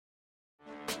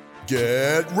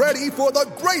Get ready for the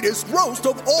greatest roast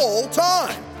of all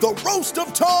time, the Roast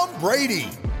of Tom Brady,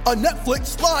 a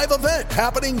Netflix live event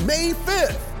happening May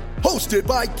 5th. Hosted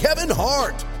by Kevin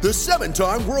Hart, the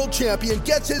 7-time world champion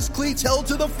gets his cleats held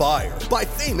to the fire by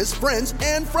famous friends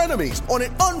and frenemies on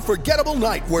an unforgettable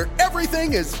night where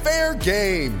everything is fair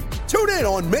game. Tune in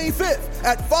on May 5th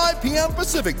at 5 p.m.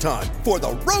 Pacific time for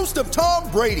the Roast of Tom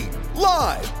Brady,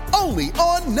 live only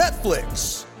on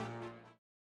Netflix.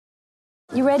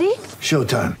 You ready?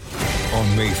 Showtime.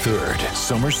 On May 3rd,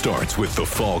 summer starts with The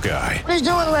Fall Guy. Let's do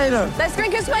it later. Let's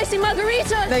drink a spicy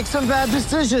margarita. Make some bad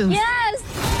decisions. Yes!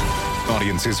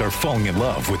 Audiences are falling in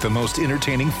love with the most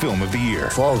entertaining film of the year.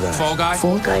 Fall Guy. Fall Guy?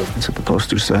 Fall Guy. That's what the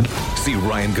poster said. See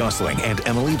Ryan Gosling and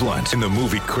Emily Blunt in the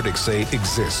movie critics say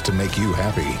exists to make you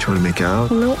happy. Trying to make it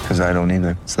out? Nope. Because I don't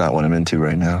either. It's not what I'm into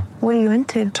right now. What are you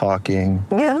into? Talking.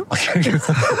 Yeah.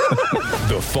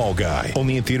 The Fall Guy.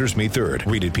 Only in theaters May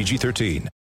 3rd. Rated PG-13.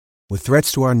 With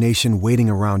threats to our nation waiting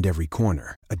around every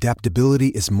corner, adaptability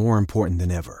is more important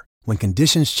than ever. When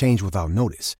conditions change without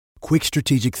notice, quick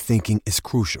strategic thinking is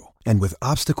crucial. And with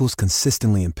obstacles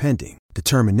consistently impending,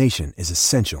 determination is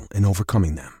essential in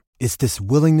overcoming them. It's this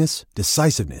willingness,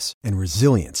 decisiveness, and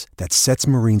resilience that sets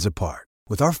Marines apart.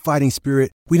 With our fighting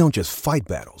spirit, we don't just fight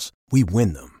battles, we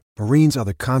win them. Marines are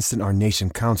the constant our nation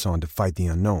counts on to fight the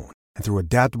unknown. And through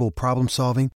adaptable problem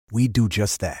solving, we do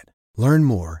just that. Learn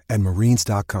more at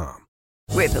marines.com.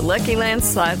 With the Lucky Land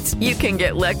Slots, you can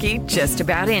get lucky just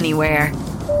about anywhere.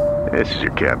 This is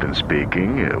your captain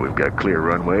speaking. We've got clear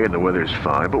runway and the weather's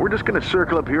fine, but we're just going to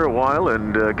circle up here a while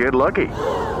and get lucky.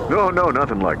 No,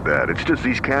 nothing like that. It's just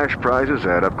these cash prizes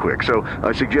add up quick. So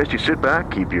I suggest you sit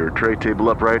back, keep your tray table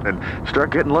upright, and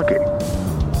start getting lucky.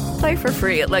 Play for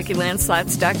free at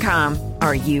LuckyLandSlots.com.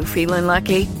 Are you feeling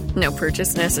lucky? No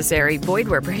purchase necessary. Void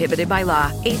where prohibited by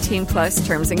law. 18+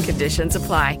 terms and conditions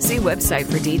apply. See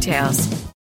website for details.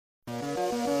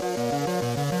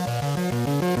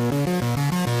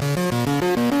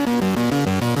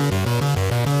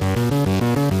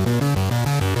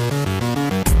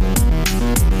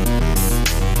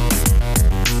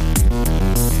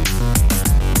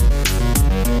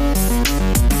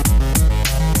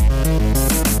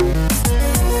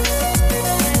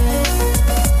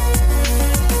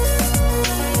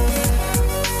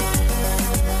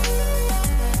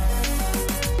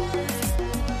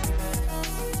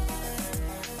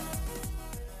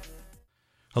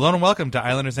 Hello and welcome to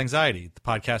Islanders Anxiety, the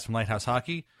podcast from Lighthouse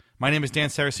Hockey. My name is Dan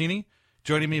Saracini.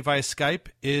 Joining me via Skype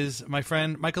is my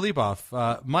friend Michael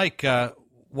Leboff. Mike,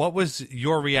 what was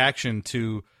your reaction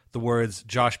to the words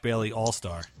Josh Bailey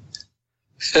All-Star?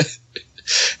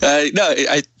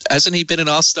 Hasn't he been an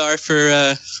All-Star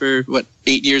for what,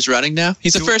 8 years running now?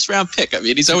 He's a first-round pick. I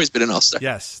mean, he's always been an All-Star.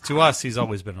 Yes, to us, he's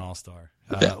always been an All-Star.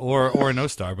 Or a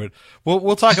no-star, but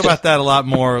we'll talk about that a lot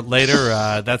more later.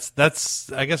 That's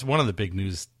I guess one of the big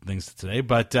news things today.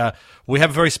 But we have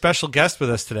a very special guest with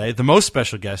us today, the most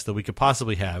special guest that we could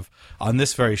possibly have on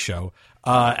this very show.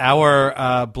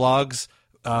 Our blog's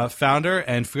founder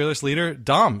and fearless leader,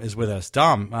 Dom, is with us.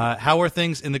 Dom, how are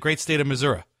things in the great state of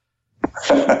Missouri?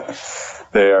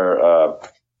 They are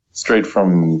straight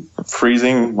from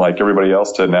freezing like everybody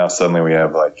else to now suddenly we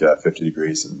have like 50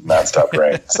 degrees and nonstop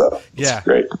rain. So it's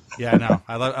great. Yeah, no,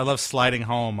 I love sliding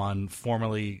home on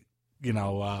formerly,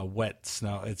 wet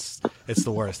snow. It's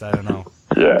the worst. I don't know.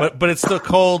 Yeah. But it's still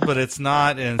cold, but it's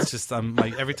not. And it's just, I'm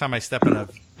like, every time I step in a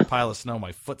pile of snow,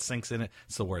 my foot sinks in it.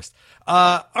 It's the worst.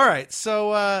 All right.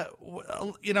 So,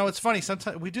 it's funny.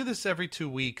 Sometimes we do this every 2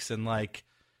 weeks and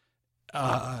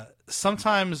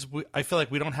sometimes I feel like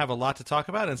we don't have a lot to talk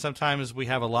about, and sometimes we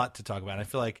have a lot to talk about. I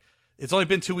feel like it's only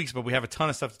been 2 weeks, but we have a ton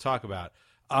of stuff to talk about.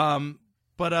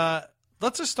 But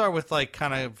let's just start with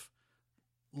kind of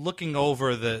looking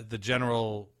over the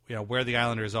general, where the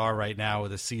Islanders are right now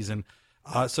with the season.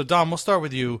 So Dom, we'll start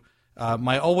with you.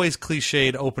 My always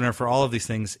cliched opener for all of these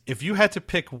things. If you had to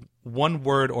pick one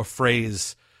word or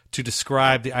phrase to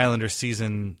describe the Islanders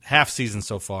season, half season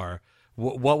so far,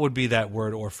 what would be that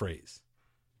word or phrase?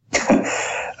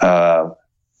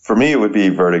 For me, it would be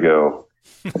vertigo.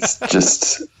 It's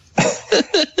just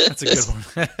that's a good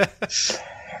one. It's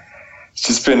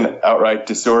just been outright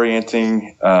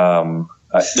disorienting. I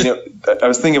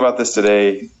was thinking about this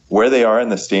today. Where they are in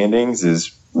the standings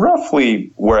is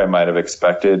roughly where I might have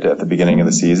expected at the beginning of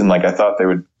the season. Like I thought they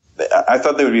would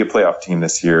be a playoff team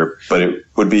this year, but it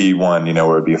would be one, where it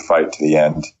would be a fight to the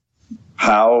end.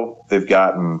 How they've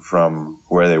gotten from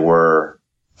where they were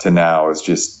to now is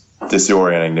just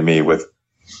disorienting to me, with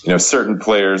certain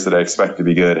players that I expect to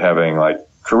be good having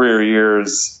career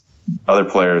years, other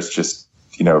players just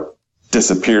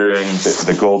disappearing,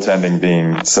 the goaltending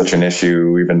being such an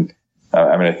issue. Even,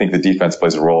 I think the defense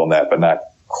plays a role in that, but not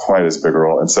quite as big a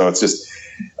role. And so it's just,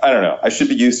 I don't know. I should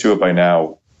be used to it by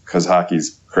now because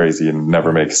hockey's crazy and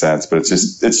never makes sense. But it's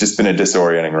just been a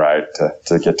disorienting ride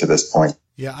to get to this point.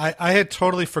 Yeah, I had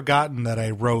totally forgotten that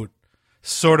I wrote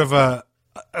sort of a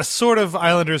sort of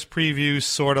Islanders preview,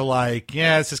 sort of like,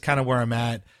 yeah, this is kind of where I'm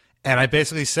at. And I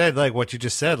basically said, like what you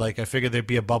just said, like I figured there'd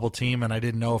be a bubble team, and I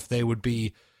didn't know if they would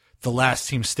be the last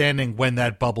team standing when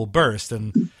that bubble burst.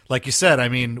 And like you said, I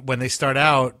mean, when they start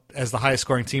out as the highest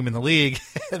scoring team in the league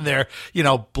and they're,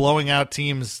 blowing out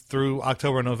teams through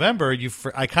October, November,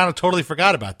 I kind of totally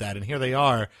forgot about that. And here they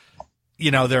are,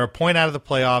 they're a point out of the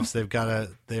playoffs.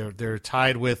 They're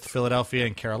tied with Philadelphia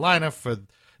and Carolina for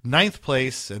 9th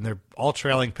place, and they're all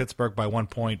trailing Pittsburgh by 1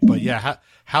 point. But yeah,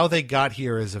 how they got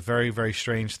here is a very, very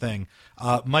strange thing.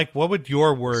 Mike, what would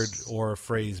your word or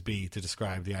phrase be to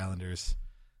describe the Islanders?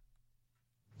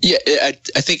 Yeah,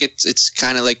 I think it's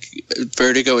kind of like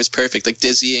vertigo is perfect, like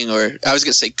dizzying, or I was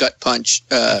gonna say gut punch.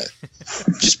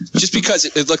 Just because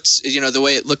it looked, the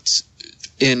way it looked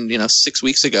in 6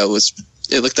 weeks ago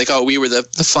it looked like, oh, we were the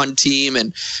fun team,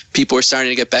 and people were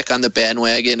starting to get back on the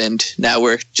bandwagon, and now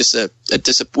we're just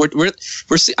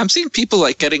I'm seeing people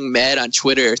like getting mad on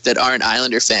Twitter that aren't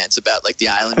Islander fans about like the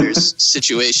Islanders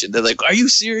situation. They're like, are you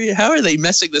serious? How are they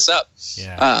messing this up?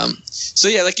 Yeah. So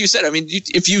yeah, like you said, I mean,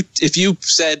 if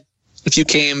you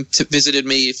came to visited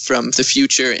me from the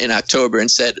future in October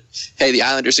and said, hey, the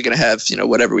Islanders are going to have,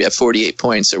 whatever, we have 48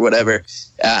 points or whatever,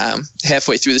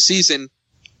 halfway through the season,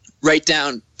 write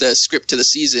down the script to the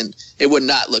season, it would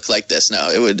not look like this. No,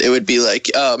 it would be like,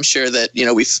 oh, I'm sure that,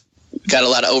 we've got a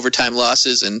lot of overtime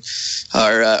losses and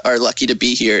are lucky to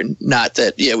be here. Not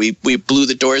that, we blew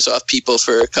the doors off people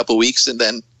for a couple weeks and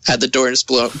then had the doors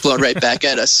blown right back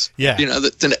at us. Yeah.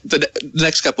 The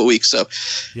next couple of weeks. So,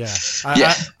 yeah.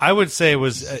 Yeah. I would say it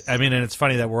was, and it's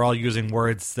funny that we're all using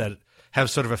words that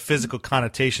have sort of a physical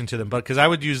connotation to them, but because I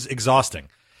would use exhausting.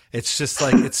 It's just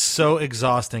like, it's so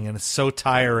exhausting and it's so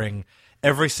tiring.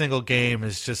 Every single game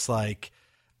is just like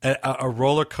a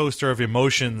roller coaster of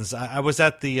emotions. I was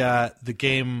at the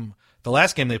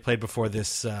last game they played before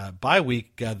this bye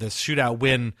week, the shootout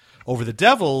win over the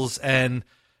Devils, and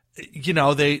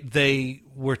they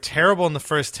were terrible in the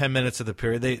first 10 minutes of the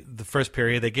period. The first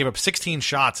period, they gave up 16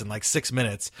 shots in like 6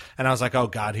 minutes, and I was like, oh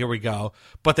God, here we go.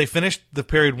 But they finished the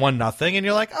period 1-0, and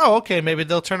you're like, oh, okay, maybe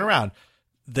they'll turn around.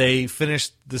 They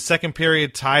finished the second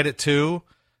period tied at 2.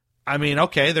 I mean,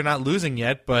 okay, they're not losing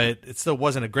yet, but it still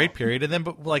wasn't a great period. And then,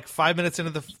 but like 5 minutes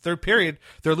into the third period,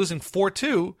 they're losing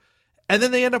 4-2, and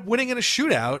then they end up winning in a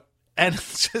shootout. And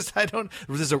it's just,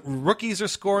 rookies are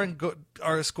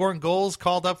scoring goals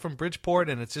called up from Bridgeport,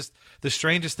 and it's just the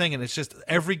strangest thing. And it's just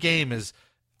every game is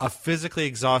a physically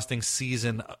exhausting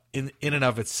season in and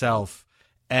of itself.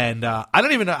 And I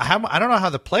don't know how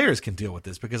the players can deal with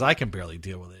this, because I can barely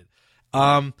deal with it.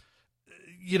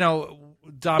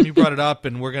 Dom, you brought it up,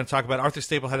 and we're going to talk about Arthur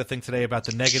Staple had a thing today about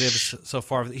the negatives so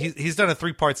far. He's done a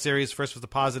 3-part series. First was the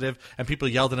positive, and people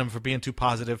yelled at him for being too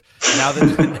positive. Now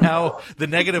the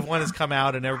negative one has come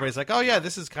out, and everybody's like, oh yeah,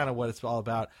 this is kind of what it's all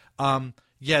about.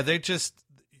 Their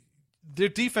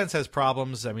defense has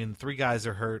problems. I mean, 3 guys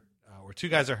are hurt, or 2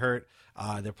 guys are hurt.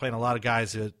 They're playing a lot of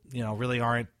guys that really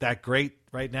aren't that great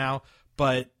right now.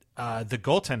 But the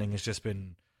goaltending has just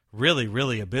been really,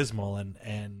 really abysmal,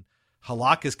 and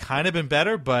Halak has kind of been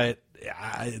better, but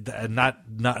not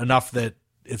enough that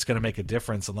it's going to make a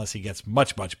difference unless he gets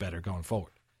much, much better going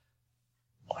forward.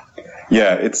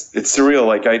 Yeah, it's surreal.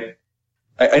 Like I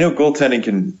know goaltending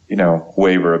can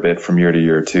waver a bit from year to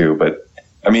year too, but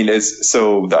I mean,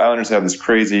 so the Islanders have this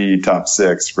crazy top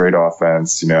 6, great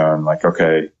offense, and like,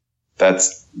 okay,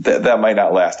 that might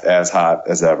not last as hot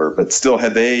as ever, but still,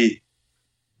 had they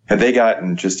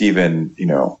gotten just even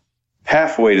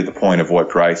halfway to the point of what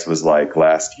Greiss was like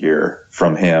last year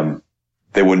from him,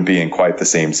 they wouldn't be in quite the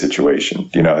same situation.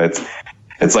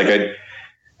 It's like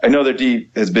I know their D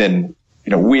has been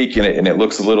weak, and it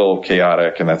looks a little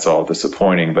chaotic, and that's all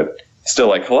disappointing. But still,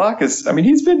 like Halak is, I mean,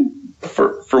 he's been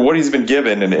for what he's been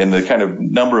given and the kind of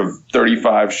number of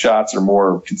 35 shots or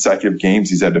more consecutive games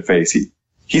he's had to face,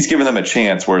 he's given them a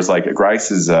chance. Whereas like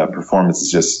Greiss's performance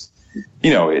is just,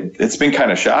 it's been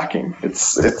kind of shocking.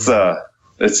 It's just,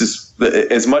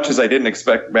 as much as I didn't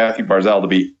expect Matthew Barzal to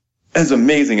be as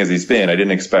amazing as he's been, I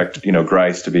didn't expect,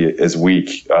 Greiss to be as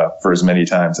weak for as many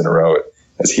times in a row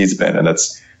as he's been. And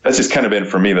that's just kind of been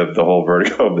for me the whole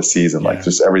vertigo of the season. Yeah. Like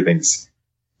just everything's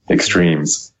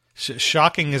extremes.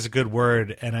 Shocking is a good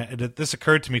word. And this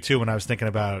occurred to me too when I was thinking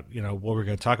about, what we're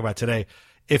going to talk about today.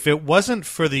 If it wasn't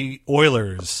for the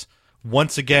Oilers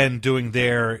once again doing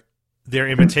their their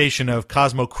imitation of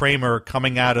Cosmo Kramer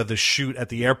coming out of the chute at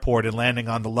the airport and landing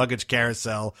on the luggage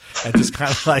carousel and just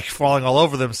kind of like falling all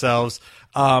over themselves.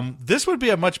 This would be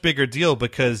a much bigger deal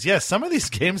because, yes, some of these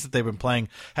games that they've been playing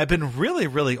have been really,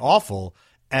 really awful.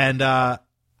 And I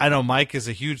know Mike is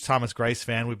a huge Thomas Greiss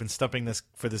fan. We've been stumping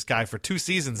this guy for 2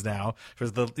 seasons now, for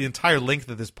the entire length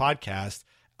of this podcast.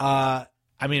 I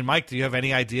mean, Mike, do you have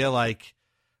any idea, like,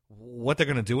 what they're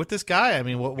going to do with this guy? I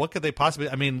mean, what could they possibly?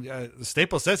 I mean,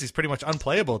 Staples says he's pretty much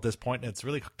unplayable at this point, and it's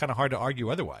really kind of hard to argue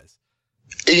otherwise.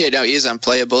 Yeah, no, he is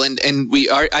unplayable, and we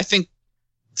are. I think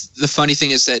the funny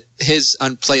thing is that his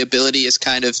unplayability has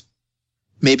kind of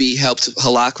maybe helped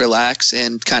Halak relax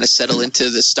and kind of settle into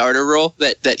the starter role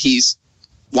that he's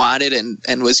wanted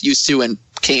and was used to and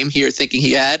came here thinking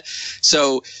he had.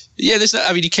 So yeah,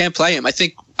 you can't play him. I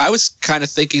think I was kind of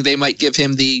thinking they might give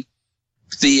him the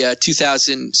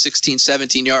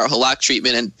 2016-17 Yaro Halak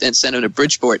treatment and send him to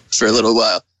Bridgeport for a little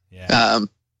while. Yeah.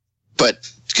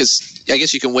 But because I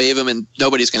guess you can waive him and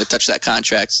nobody's going to touch that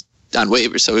contract on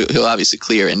waivers, so he'll obviously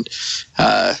clear. And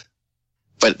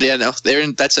but yeah, no,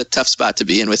 that's a tough spot to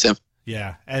be in with him.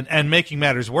 Yeah, and making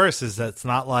matters worse is that it's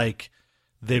not like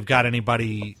they've got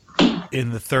anybody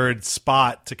in the third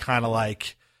spot to kind of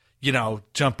like, you know,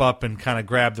 jump up and kind of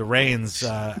grab the reins.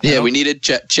 We needed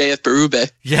JF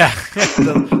Berube. Yeah,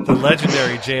 the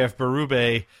legendary JF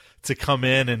Berube to come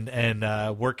in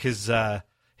and work his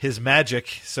magic,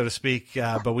 so to speak.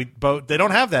 But they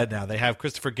don't have that now. They have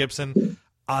Christopher Gibson.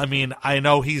 I mean, I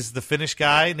know he's the Finnish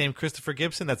guy named Christopher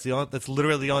Gibson. That's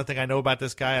literally the only thing I know about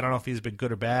this guy. I don't know if he's been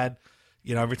good or bad.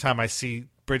 You know, every time I see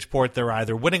Bridgeport, they're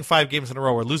either winning 5 games in a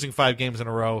row or losing 5 games in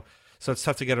a row. So it's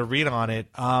tough to get a read on it.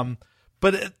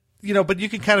 But you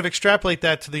can kind of extrapolate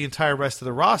that to the entire rest of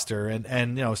the roster.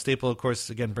 And you know, Staple, of course,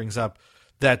 again brings up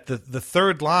that the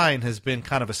third line has been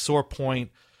kind of a sore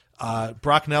point.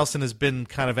 Brock Nelson has been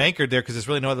kind of anchored there because there's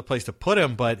really no other place to put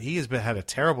him, but he has had a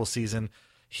terrible season.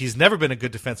 He's never been a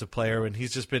good defensive player, and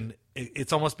he's just been –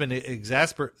 it's almost been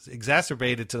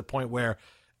exacerbated to the point where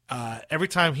every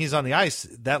time he's on the ice,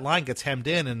 that line gets hemmed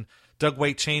in, and Doug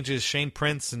Weight changes Shane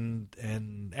Prince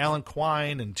and Alan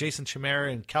Quine and Jason Chimera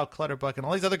and Cal Clutterbuck and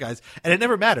all these other guys, and it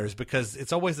never matters because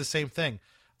it's always the same thing.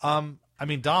 I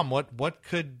mean, Dom, what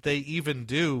could they even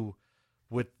do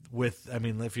with I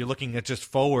mean, if you're looking at just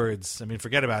forwards, I mean,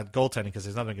 forget about goaltending because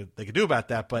there's nothing they could do about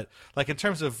that, but like in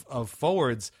terms of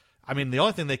forwards, I mean, the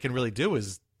only thing they can really do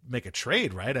is make a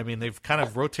trade, right? I mean, they've kind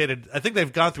of rotated. I think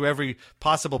they've gone through every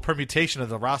possible permutation of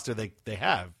the roster they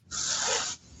have.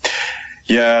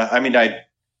 Yeah, I mean, I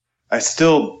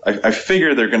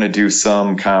figure they're going to do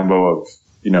some combo of,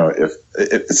 you know, if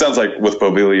it sounds like with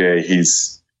Beauvillier,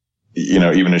 he's, you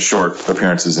know, even his short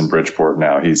appearances in Bridgeport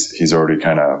now, he's already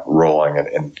kind of rolling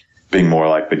and being more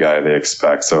like the guy they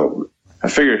expect. So I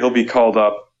figure he'll be called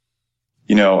up.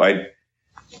 You know,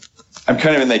 I'm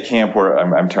kind of in that camp where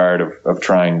I'm tired of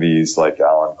trying these like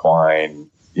Alan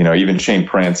Quine, you know, even Shane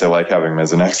Prince. I like having him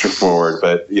as an extra forward,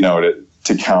 but you know,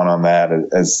 to count on that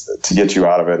as to get you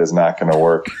out of it is not going to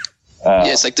work.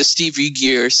 It's like the Steve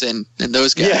Gears and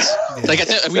those guys. Yeah. Like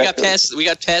we got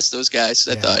past those guys.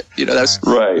 I thought, you know, that was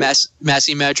right.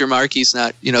 Massey Madrimarchi's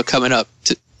not, you know, coming up.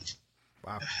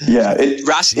 Wow. Yeah,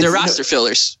 they're roster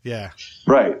fillers. Yeah.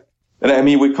 Right, and I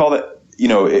mean we call it. You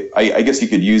know, I guess you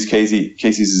could use Casey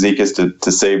Cizikas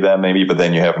to save them maybe, but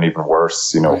then you have an even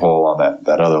worse, you know, hole on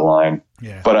that other line.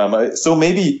 Yeah. But so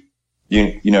maybe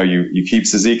you keep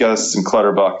Cizikas and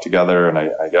Clutterbuck together, and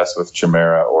I guess with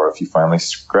Chimera, or if you finally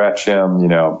scratch him, you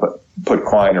know, put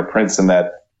Quine or Prince in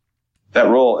that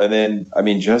role, and then I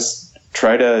mean just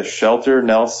try to shelter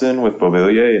Nelson with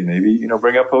Beauvillier, and maybe, you know,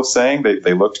 bring up Ho-Sang.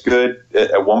 They looked good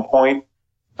at one point.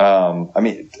 I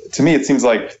mean, to me, it seems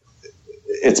like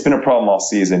it's been a problem all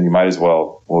season. You might as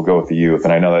well go with the youth.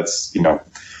 And I know that's, you know,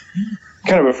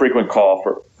 kind of a frequent call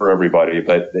for everybody,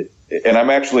 and I'm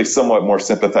actually somewhat more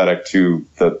sympathetic to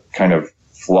the kind of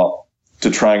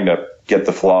to trying to get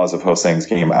the flaws of Ho-Sang's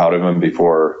game out of him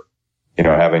before, you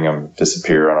know, having him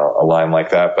disappear on a line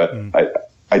like that. But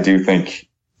I do think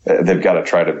they've got to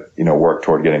try to, you know, work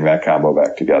toward getting that combo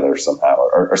back together somehow,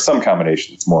 or some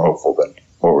combination that's more hopeful than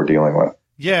what we're dealing with.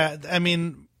 Yeah. I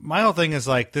mean, my whole thing is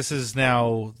like, this is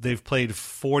now, they've played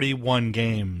 41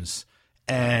 games,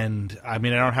 and I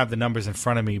mean, I don't have the numbers in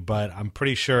front of me, but I'm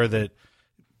pretty sure that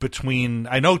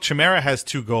I know Chimera has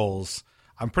 2 goals.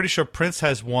 I'm pretty sure Prince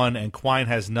has 1 and Quine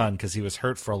has none because he was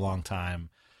hurt for a long time.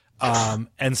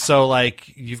 And so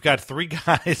like, you've got 3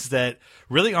 guys that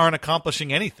really aren't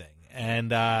accomplishing anything.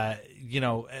 And, you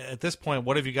know, at this point,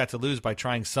 what have you got to lose by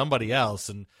trying somebody else?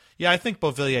 And yeah, I think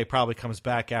Beauvillier probably comes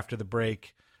back after the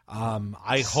break.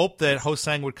 I hope that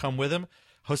Ho-Sang would come with him.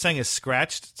 Hosang is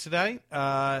scratched today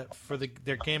for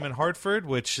their game in Hartford,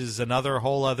 which is another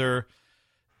whole other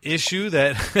issue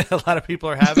that a lot of people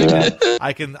are having.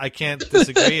 I can't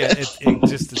disagree.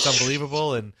 It's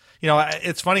unbelievable. And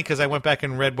it's funny because I went back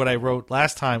and read what I wrote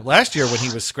last year when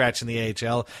he was scratched in the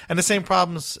AHL, and the same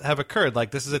problems have occurred.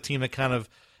 Like, this is a team that kind of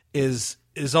is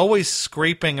always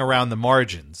scraping around the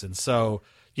margins, and so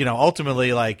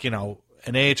ultimately, like, an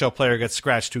AHL player gets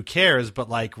scratched, who cares? But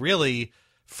like, really,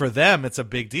 for them, it's a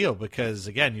big deal because,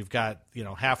 again, you've got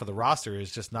half of the roster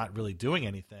is just not really doing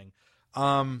anything.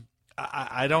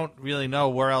 I don't really know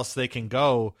where else they can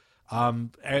go.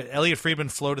 Elliot Friedman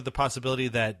floated the possibility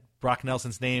that Brock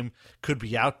Nelson's name could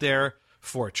be out there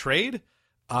for a trade.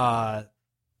 That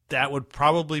would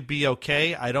probably be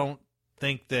okay. I don't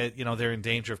think that they're in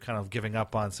danger of kind of giving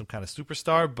up on some kind of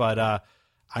superstar. But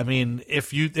I mean,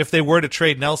 if they were to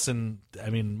trade Nelson, I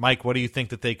mean, Mike, what do you think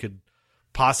that they could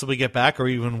possibly get back, or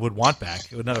even would want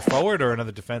back? Another forward or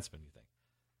another defenseman?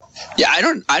 Yeah,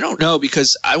 I don't know,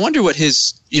 because I wonder what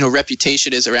his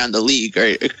reputation is around the league.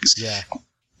 Right? Yeah.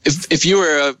 If you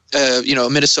were a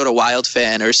Minnesota Wild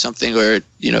fan or something, or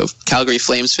Calgary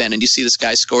Flames fan, and you see this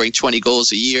guy scoring 20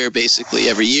 goals a year basically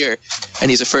every year, and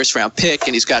he's a first round pick,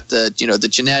 and he's got the the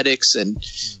genetics, and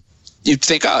you'd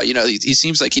think, oh, he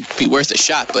seems like he'd be worth a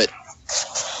shot, but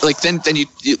like then you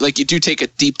do take a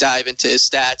deep dive into his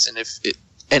stats,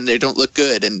 and they don't look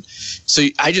good, and so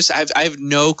I have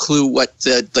no clue what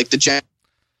the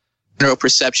general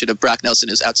perception of Brock Nelson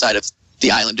is outside of the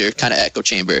Islander kind of echo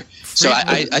chamber. So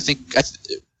I think.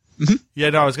 Yeah,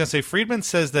 no, I was gonna say Friedman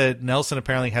says that Nelson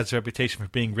apparently has a reputation for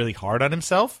being really hard on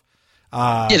himself.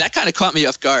 Yeah, that kind of caught me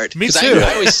off guard. Me too.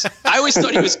 I always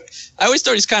thought he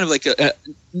was kind of like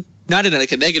not in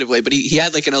like a negative way, but he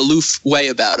had like an aloof way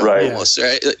about him, almost,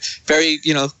 right? Very,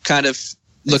 kind of.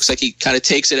 Looks like he kind of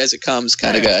takes it as it comes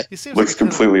kind of guy. He looks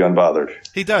completely unbothered.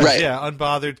 He does, yeah,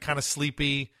 unbothered, kind of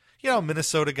sleepy,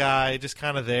 Minnesota guy, just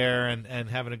kind of there and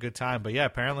having a good time. But yeah,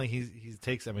 apparently he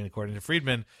takes, according to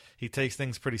Friedman, he takes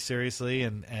things pretty seriously,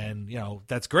 and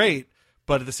that's great.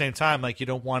 But at the same time, like, you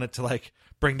don't want it to like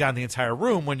bring down the entire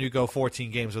room when you go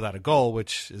 14 games without a goal,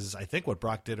 which is, I think, what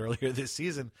Brock did earlier this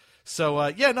season.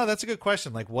 So, that's a good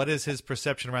question. Like, what is his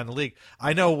perception around the league?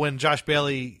 I know when Josh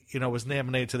Bailey, was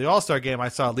nominated to the All-Star game, I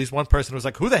saw at least one person who was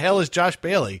like, who the hell is Josh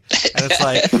Bailey? And it's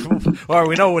like, well,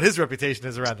 we know what his reputation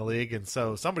is around the league, and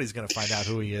so somebody's going to find out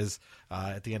who he is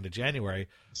at the end of January.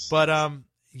 But, I'm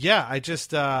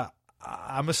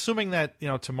assuming that,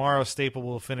 tomorrow Staple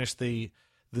will finish the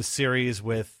series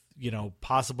with,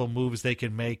 possible moves they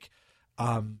can make.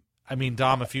 Dom,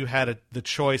 if you had the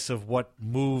choice of what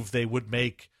move they would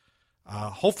make,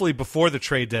 hopefully before the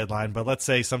trade deadline, but let's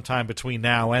say sometime between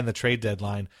now and the trade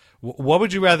deadline, what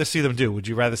would you rather see them do? Would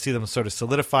you rather see them sort of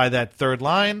solidify that third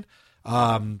line,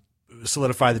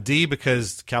 solidify the D,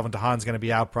 because Calvin DeHaan's going to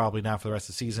be out probably now for the rest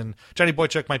of the season. Johnny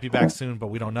Boychuk might be back soon, but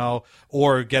we don't know.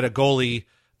 Or get a goalie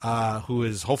who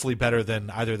is hopefully better than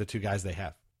either of the two guys they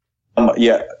have.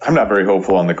 I'm not very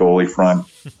hopeful on the goalie front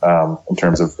in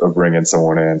terms of bringing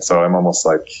someone in. So I'm almost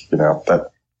like,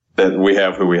 that we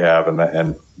have who we have,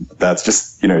 and that's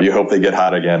just, you hope they get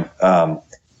hot again.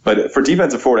 But for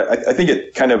defensive forward, I think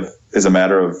it kind of is a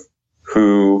matter of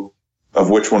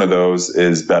which one of those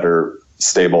is better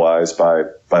stabilized by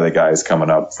the guys coming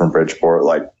up from Bridgeport.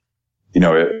 Like, I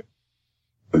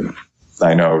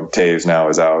know Taves now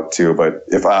is out too, but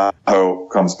if Aho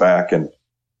comes back and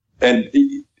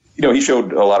he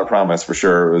showed a lot of promise for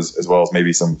sure, as well as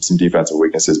maybe some defensive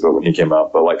weaknesses, but when he came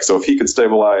up, but so if he could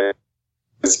stabilize,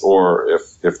 or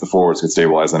if the forwards could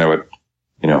stabilize, then it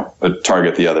would,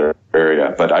 target the other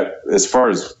area. But as far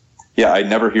as, I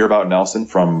never hear about Nelson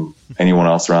from anyone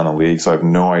else around the league, so I have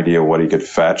no idea what he could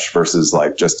fetch versus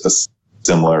like just a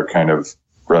similar kind of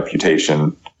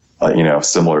reputation,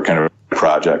 similar kind of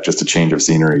project, just a change of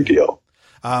scenery deal.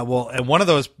 And one of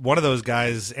those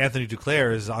guys, Anthony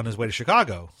Duclair, is on his way to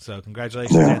Chicago. So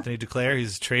congratulations, Anthony Duclair.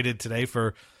 He's traded today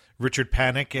for Richard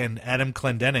Panik and Adam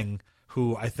Clendenning,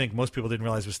 who I think most people didn't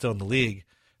realize was still in the league,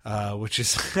 which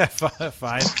is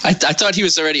fine. I thought he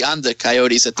was already on the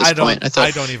Coyotes at this point.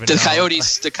 I don't even know.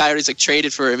 The Coyotes like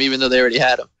traded for him even though they already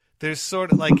had him. There's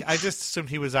sort of like, I just assumed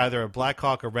he was either a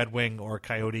Blackhawk, a Red Wing, or a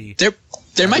Coyote.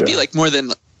 There might be like more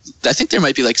than, I think there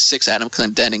might be like 6 Adam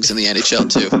Clendennings in the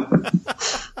NHL too.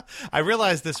 I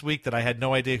realized this week that I had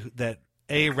no idea that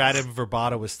Radim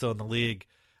Verbata was still in the league,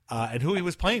 and who he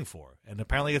was playing for. And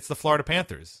apparently it's the Florida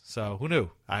Panthers. So who knew?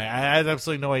 I had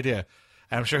absolutely no idea.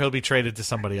 I'm sure he'll be traded to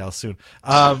somebody else soon.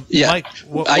 Mike,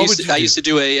 what used to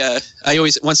do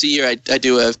once a year I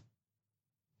do a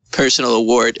personal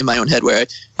award in my own head where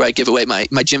I give away my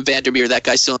Jim Vandermeer, that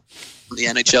guy still the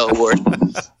NHL award.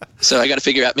 So I got to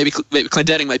figure out maybe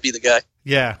Clendenning might be the guy.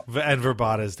 Yeah, and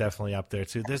Verbata is definitely up there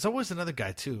too. There's always another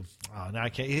guy too. Oh, now I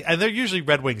can't. And they're usually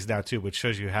Red Wings now too, which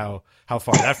shows you how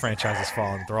far that franchise has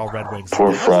fallen. They're all Red Wings.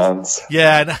 Poor Franz.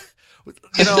 Yeah,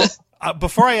 and,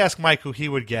 before I ask Mike who he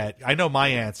would get, I know my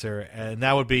answer, and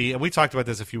that would be. And we talked about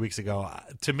this a few weeks ago.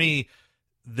 To me,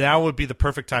 that would be the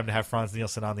perfect time to have Franz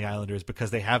Nielsen on the Islanders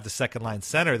because they have the second line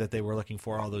center that they were looking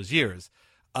for all those years.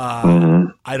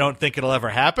 I don't think it'll ever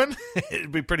happen.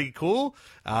 It'd be pretty cool.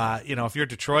 If you're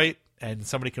Detroit and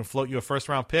somebody can float you a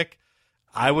first-round pick,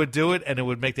 I would do it, and it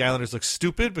would make the Islanders look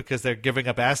stupid because they're giving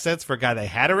up assets for a guy they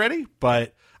had already.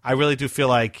 But I really do feel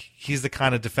like he's the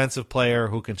kind of defensive player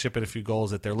who can chip in a few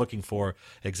goals that they're looking for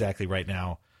exactly right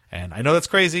now. And I know that's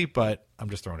crazy, but I'm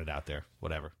just throwing it out there.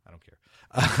 Whatever. I don't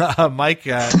care. Mike,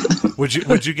 would you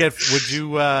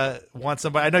want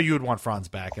somebody? I know you would want Franz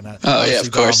back. And yeah,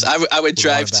 of course. I would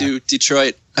drive to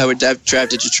Detroit. I would drive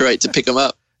to Detroit to pick him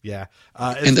up. Yeah,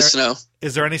 in the snow.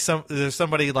 Is there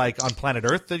somebody like on planet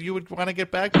Earth that you would want to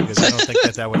get back? Because I don't think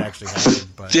that would actually happen.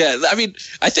 But yeah, I mean,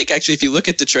 I think actually if you look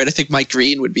at Detroit, I think Mike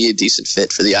Green would be a decent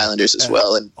fit for the Islanders as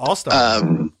well. And All-Star.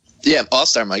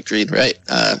 All-Star Mike Green, right?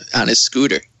 On his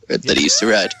scooter that he used to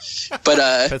ride. But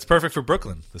that's perfect for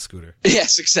Brooklyn, the scooter.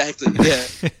 Yes, exactly. Yeah.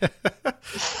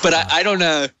 But I don't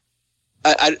know.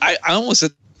 I almost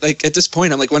like at this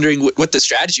point I'm like wondering what the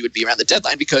strategy would be around the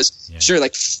deadline because sure,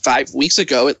 like 5 weeks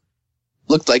ago it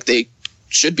looked like they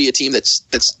should be a team that's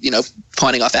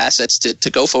pawning off assets to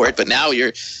go for it, but now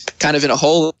you're kind of in a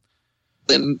hole.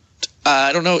 And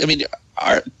I don't know. I mean,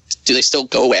 do they still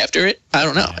go after it? I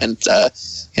don't know. And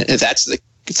if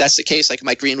that's the case, like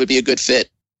Mike Green would be a good fit.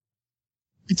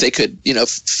 If they could,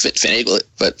 finagle it.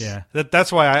 But yeah,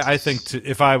 that's why I think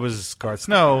if I was Garth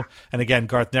Snow, and again,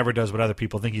 Garth never does what other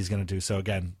people think he's going to do. So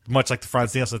again, much like the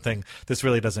Franz Nielsen thing, this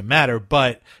really doesn't matter.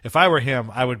 But if I were him,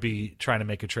 I would be trying to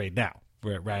make a trade now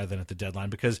rather than at the deadline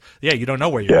because you don't know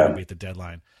where you're going to be at the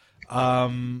deadline.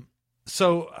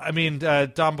 So I mean,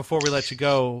 Dom, before we let you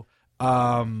go,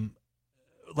 are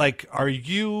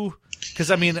you?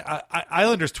 Because, I mean,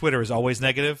 Islanders' Twitter is always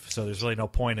negative, so there's really no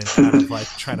point in kind of like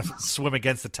trying to swim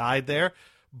against the tide there.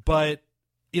 But,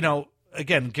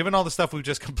 again, given all the stuff we've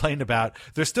just complained about,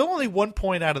 there's still only 1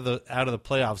 point out of the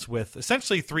playoffs with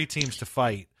essentially 3 teams to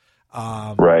fight.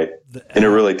 Right. In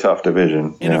a really tough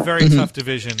division. In a very tough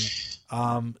division.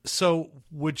 So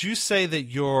would you say that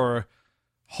you're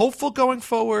hopeful going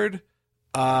forward,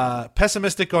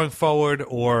 pessimistic going forward,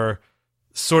 or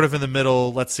sort of in the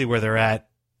middle, let's see where they're at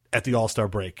the All-Star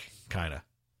break, kind of?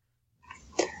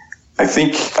 I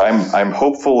think I'm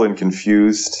hopeful and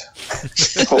confused.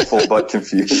 Hopeful but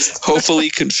confused. Hopefully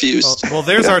confused. Well,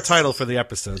 there's our title for the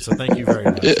episode, so thank you very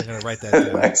much. I'm going to write that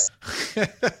down. Nice.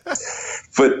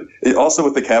 But also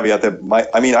with the caveat that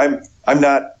I'm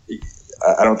not.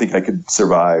 I don't think I could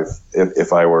survive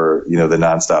if I were the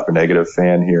nonstop or negative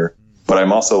fan here. But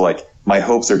I'm also like my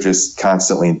hopes are just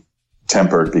constantly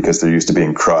tempered because they're used to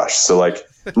being crushed. So like.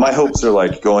 My hopes are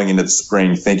like going into the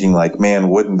spring thinking like, man,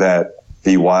 wouldn't that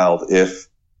be wild if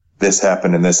this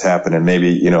happened and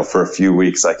maybe, for a few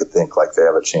weeks I could think like they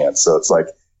have a chance. So it's like,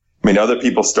 I mean, other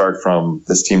people start from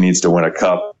this team needs to win a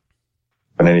cup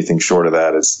and anything short of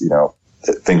that is,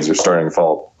 things are starting to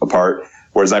fall apart.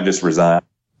 Whereas I'm just resigned.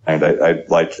 I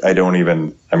don't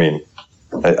even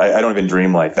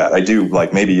dream like that. I do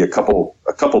like maybe a couple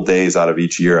days out of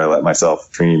each year. I let myself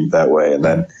dream that way and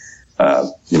then,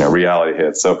 reality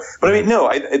hits. So, but I mean, no,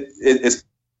 as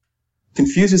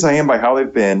confused as I am by how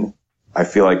they've been, I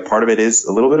feel like part of it is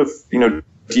a little bit of,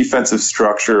 defensive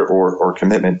structure or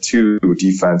commitment to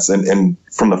defense and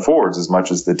from the forwards as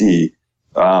much as the D.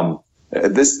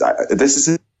 This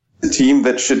is a team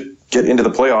that should get into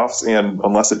the playoffs and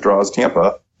unless it draws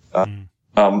Tampa,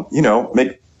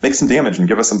 make some damage and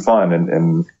give us some fun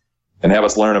and have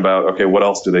us learn about, okay, what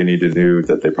else do they need to do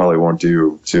that they probably won't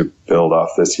do to build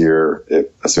off this year,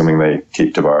 assuming they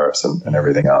keep Tavares and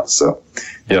everything else. So,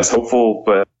 yes, hopeful,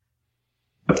 but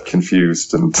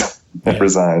confused and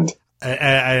resigned.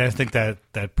 I think that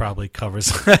probably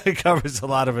covers a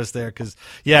lot of us there because,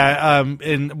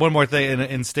 and one more thing,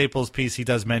 in Staples' piece, he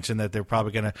does mention that they're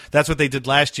probably going to – that's what they did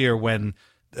last year when –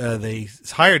 they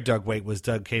hired Doug Weight. Was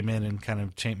Doug came in and kind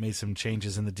of made some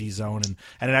changes in the D zone and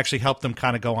it actually helped them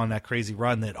kind of go on that crazy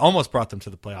run that almost brought them to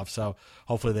the playoffs. So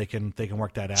hopefully they can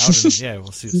work that out. And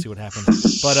we'll see what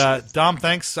happens. But Dom,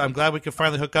 thanks. I'm glad we could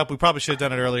finally hook up. We probably should have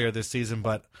done it earlier this season,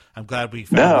 but I'm glad we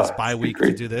found this bye week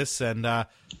to do this. And I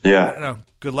don't know,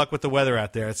 good luck with the weather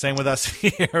out there. Same with us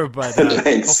here, but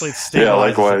hopefully it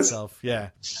stabilizes itself. Yeah.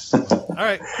 All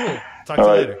right, cool. Talk to you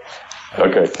later.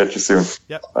 Okay, catch you soon.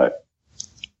 Yep. Bye.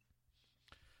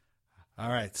 All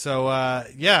right. So,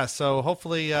 so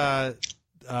hopefully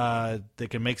they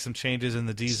can make some changes in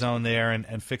the D zone there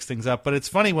and fix things up. But it's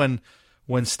funny when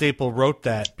Staple wrote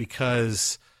that,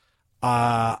 because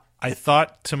I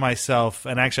thought to myself,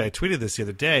 and actually I tweeted this the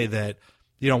other day, that,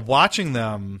 watching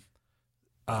them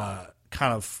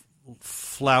kind of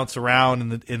flounce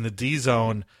around in the D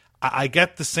zone, I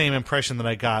get the same impression that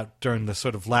I got during the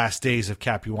sort of last days of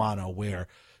Capuano, where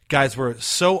guys were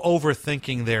so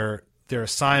overthinking their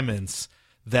assignments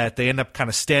that they end up kind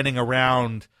of standing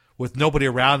around with nobody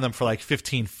around them for like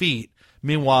 15 feet.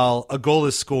 Meanwhile, a goal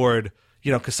is scored,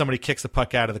 because somebody kicks the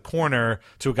puck out of the corner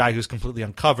to a guy who's completely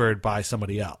uncovered by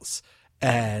somebody else.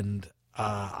 And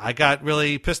I got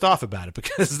really pissed off about it,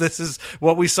 because this is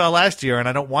what we saw last year, and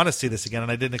I don't want to see this again,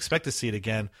 and I didn't expect to see it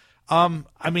again. I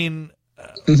don't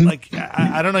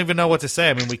even know what to say.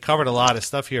 I mean, we covered a lot of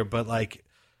stuff here, but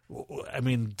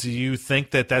do you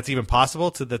think that that's even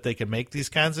possible, that they can make these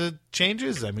kinds of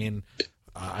changes? I mean,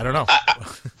 I don't know.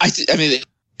 I mean, they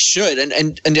should,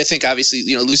 and I think obviously,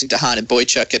 losing to Hahn and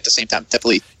Boychuk at the same time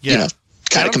definitely,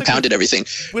 kind of compounded everything.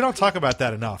 We don't talk about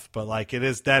that enough, but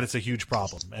it's a huge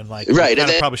problem, and right, and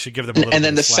then, probably should give them a little. And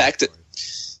then the fact that,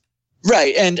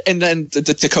 right, and then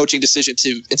the coaching decision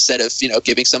to, instead of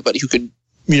giving somebody who could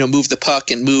move the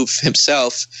puck and move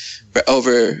himself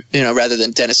over, rather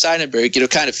than Dennis Seidenberg,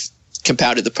 kind of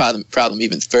compounded the problem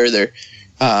even further.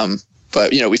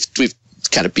 But we've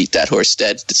kind of beat that horse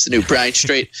dead. It's the new Brian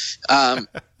Straight.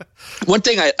 One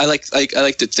thing I like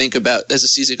to think about as the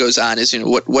season goes on is,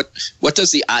 what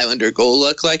does the Islander goal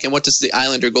look like, and what does the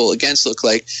Islander goal against look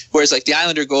like? Whereas the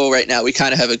Islander goal right now, we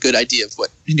kind of have a good idea of what,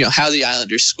 how the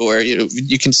Islanders score.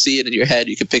 You can see it in your head,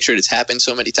 you can picture it. It's happened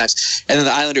so many times. And then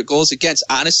the Islander goals against,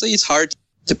 honestly, it's hard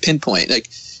to pinpoint,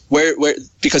 where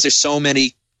because there's so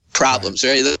many problems,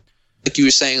 right? Like you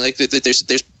were saying,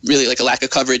 there's really a lack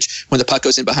of coverage when the puck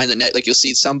goes in behind the net. You'll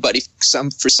see somebody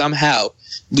somehow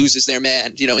loses their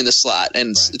man, in the slot,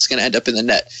 and it's going to end up in the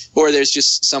net. Or there's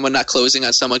just someone not closing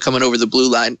on someone coming over the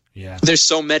blue line. Yeah. There's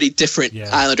so many different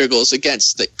Islander goals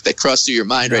against that cross through your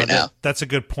mind right now. That's a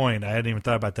good point. I hadn't even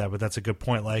thought about that, but that's a good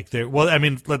point.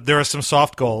 There are some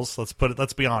soft goals.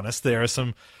 Let's be honest. There are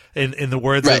some. In the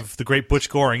words of the great Butch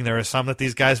Goring, there are some that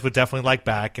these guys would definitely like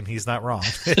back, and he's not wrong.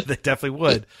 They definitely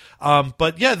would.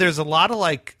 But there's a lot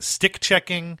of stick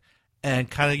checking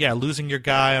and kind of losing your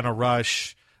guy on a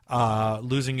rush,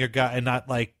 losing your guy and not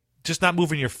just not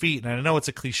moving your feet. And I know it's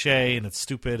a cliche and it's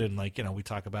stupid, and we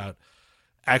talk about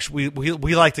actually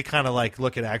we like to kind of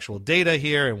look at actual data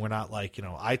here, and we're not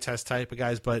eye test type of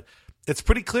guys, but it's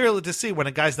pretty clear to see when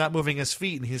a guy's not moving his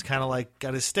feet and he's kind of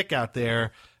got his stick out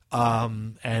there.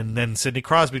 And then Sidney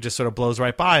Crosby just sort of blows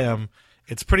right by him.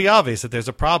 It's pretty obvious that there's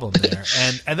a problem there.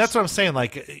 And that's what I'm saying.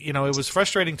 It was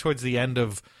frustrating towards the end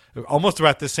of almost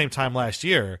about this same time last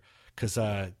year, because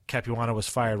Capuano was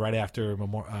fired right after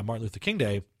Martin Luther King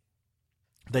Day.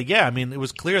 It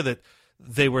was clear that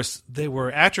they were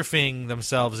atrophying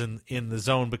themselves in the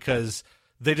zone because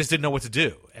they just didn't know what to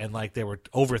do. And they were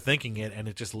overthinking it, and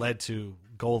it just led to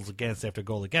goals against after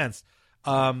goal against.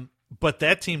 But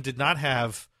that team did not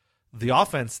have the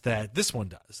offense that this one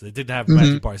does. They didn't have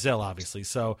Matthew Barzal, obviously.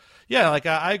 So,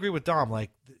 I agree with Dom.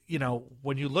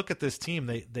 When you look at this team,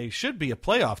 they should be a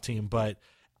playoff team, but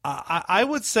I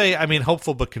would say,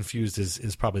 hopeful but confused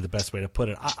is probably the best way to put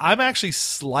it. I'm actually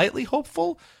slightly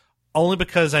hopeful, only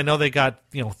because I know they got,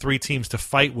 3 teams to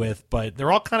fight with, but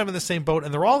they're all kind of in the same boat,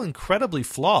 and they're all incredibly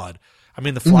flawed.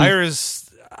 The Flyers,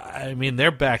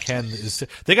 their backhand is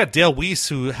 – they got Dale Weiss,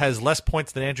 who has less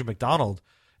points than Andrew McDonald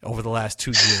over the last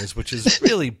 2 years, which is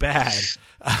really bad.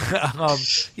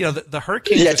 The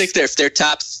Hurricanes. Yeah, I think their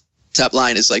top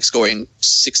line is scoring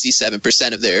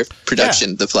 67% of their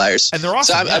production. The Flyers, and they're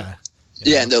awesome.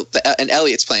 And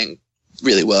Elliott's playing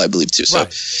really well, I believe, too. So,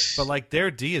 but their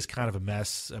D is kind of a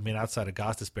mess. Outside of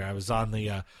Gostisbehere, I was on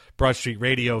the Broad Street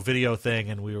Radio video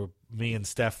thing, and me and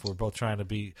Steph were both trying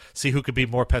to see who could be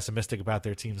more pessimistic about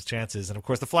their team's chances, and of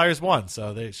course the Flyers won,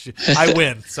 so I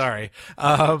win. Sorry.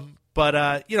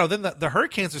 But then the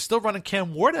Hurricanes are still running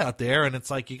Cam Ward out there, and it's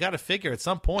you got to figure at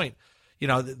some point,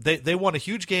 they won a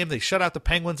huge game. They shut out the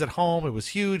Penguins at home. It was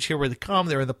huge. Here they come.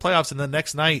 They're in the playoffs, and the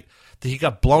next night he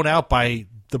got blown out by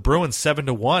the Bruins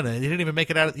 7-1, and he didn't even make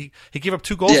it out. He gave up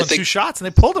 2 goals on 2 shots, and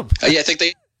they pulled him. I think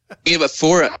they gave up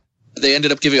 4. They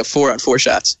ended up giving up 4 on 4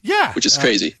 shots. Yeah, which is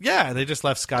crazy. And they just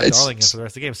left Scott Darling in for the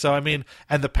rest of the game. So and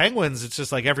the Penguins, it's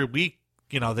just every week.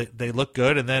 They look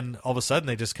good, and then all of a sudden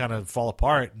they just kind of fall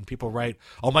apart, and people write,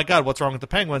 "Oh my God, what's wrong with the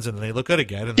Penguins?" And then they look good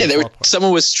again. And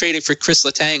someone was trading for Chris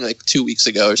Letang 2 weeks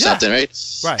ago or something, right?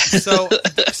 Right. So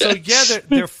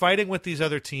they're fighting with these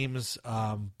other teams,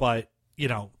 but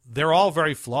they're all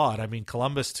very flawed. I mean,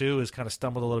 Columbus too has kind of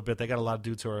stumbled a little bit. They got a lot of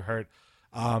dudes who are hurt.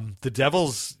 The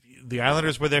Devils, the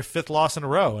Islanders were their 5th loss in a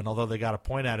row, and although they got a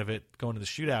point out of it going to the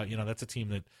shootout, that's a team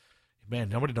that, man,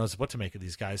 nobody knows what to make of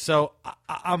these guys. So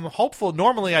I'm hopeful.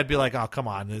 Normally I'd be like, oh, come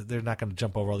on, they're not going to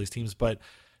jump over all these teams, but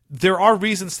there are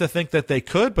reasons to think that they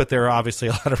could, but there are obviously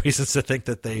a lot of reasons to think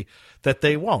that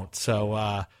they won't. So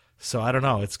I don't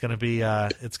know. It's going to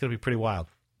be pretty wild.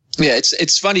 Yeah,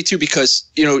 it's funny too because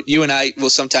you and I will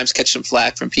sometimes catch some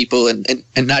flack from people and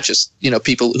not just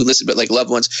people who listen, but like loved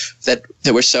ones that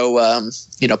were so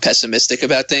pessimistic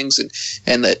about things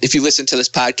and that if you listen to this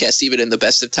podcast even in the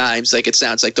best of times, like it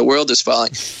sounds like the world is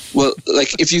falling. Well,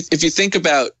 like if you think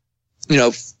about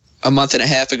a month and a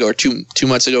half ago or two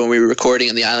months ago when we were recording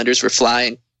and the Islanders were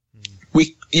flying,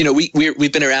 we've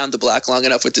been around the block long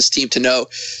enough with this team to know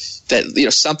that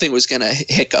something was going to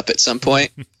hiccup at some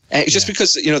point. And just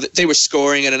because they were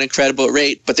scoring at an incredible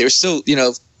rate, but they were still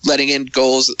letting in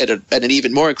goals at an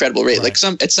even more incredible rate. Right.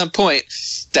 Like at some point,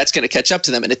 that's going to catch up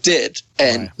to them, and it did.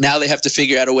 And now they have to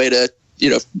figure out a way to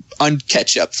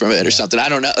uncatch up from it or something. I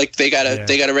don't know. Like they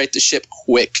gotta right the ship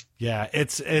quick. Yeah,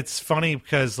 it's funny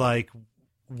because like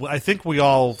I think we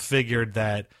all figured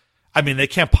that. I mean, they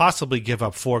can't possibly give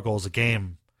up 4 goals a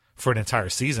game for an entire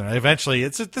season. Eventually,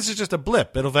 this is just a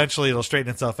blip. It'll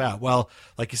straighten itself out. Well,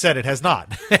 like you said, it has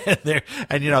not.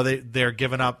 They're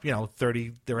giving up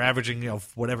 30. They're averaging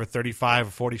 35 or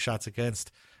 40 shots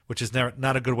against, which is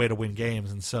not a good way to win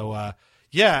games. And so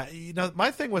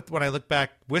my thing with when I look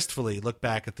back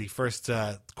at the first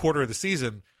quarter of the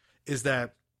season is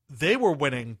that they were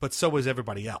winning, but so was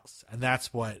everybody else, and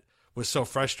that's what was so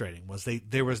frustrating. Was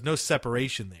there was no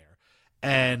separation there.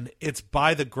 And it's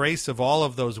by the grace of all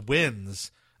of those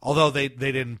wins, although they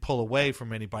didn't pull away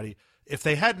from anybody. If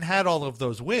they hadn't had all of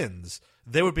those wins,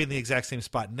 they would be in the exact same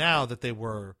spot now that they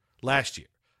were last year.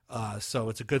 So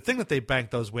it's a good thing that they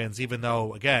banked those wins, even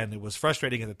though, again, it was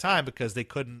frustrating at the time because they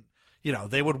couldn't,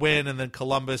 they would win and then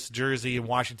Columbus, Jersey, and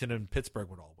Washington and Pittsburgh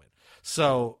would all win.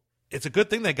 So it's a good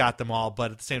thing they got them all,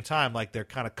 but at the same time, like they're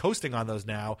kind of coasting on those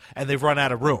now, and they've run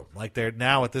out of room. Like they're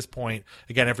now at this point,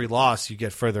 again, every loss you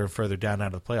get further and further down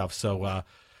out of the playoffs.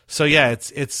 So yeah,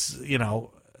 it's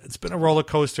been a roller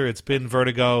coaster. It's been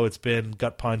vertigo. It's been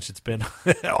gut punch. It's been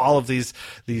all of these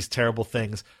terrible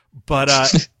things.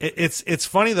 But it's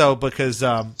funny though because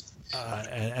this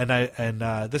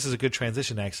is a good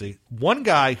transition actually. One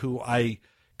guy who I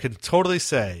can totally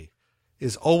say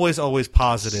is always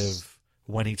positive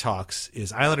when he talks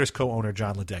is Islanders co-owner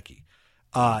John Ledecky.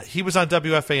 He was on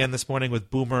WFAN this morning with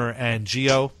Boomer and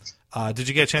Gio. Did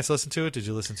you get a chance to listen to it? Did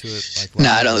you listen to it? No,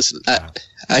 I don't listen.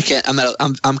 I can't. I'm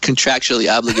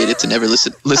contractually obligated to never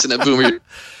listen to Boomer.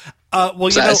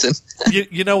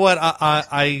 You know what?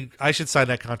 I should sign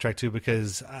that contract too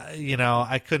because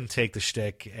I couldn't take the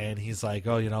shtick. And he's like,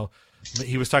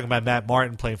 he was talking about Matt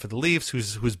Martin playing for the Leafs,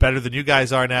 who's better than you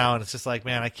guys are now, and it's just like,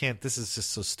 man, I can't. This is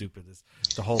just so stupid.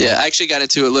 The whole I actually got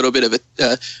into a little bit of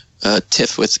a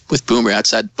tiff with Boomer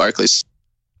outside Barclays.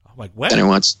 Like when? Center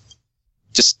once,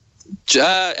 just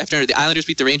after the Islanders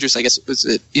beat the Rangers. I guess it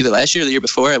was either last year or the year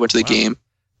before. I went to the game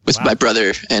with my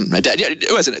brother and my dad. Yeah,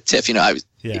 it wasn't a tiff,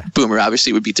 Boomer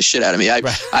obviously would beat the shit out of me.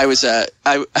 I was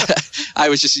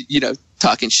just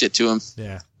talking shit to him.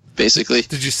 Yeah. Basically.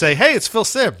 Did you say, "Hey, it's Phil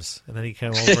Simms"? And then he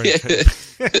came over.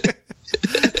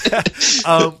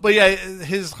 But yeah,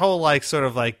 his whole sort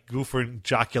of goofing,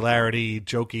 jocularity,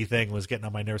 jokey thing was getting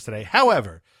on my nerves today.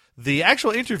 However, the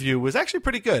actual interview was actually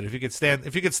pretty good. If you could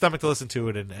stomach to listen to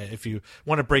it, and if you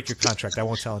want to break your contract, I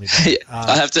won't tell anybody.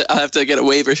 I'll have to get a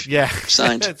waiver. Yeah,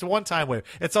 signed. It's a one-time waiver.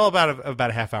 It's all about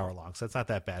a half hour long, so it's not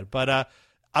that bad. But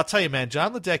I'll tell you, man,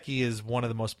 John Ledecky is one of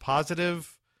the most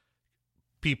positive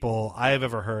people I have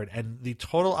ever heard, and the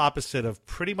total opposite of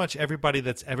pretty much everybody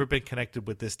that's ever been connected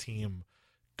with this team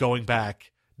going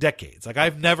back decades.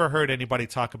 I've never heard anybody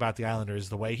talk about the Islanders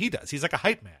the way he does. He's like a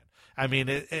hype man. I mean,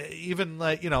 even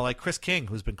like Chris King,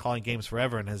 who's been calling games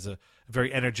forever and is a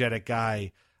very energetic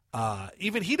guy.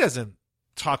 Even he doesn't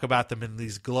talk about them in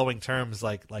these glowing terms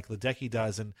like Ledecky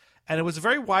does. And it was a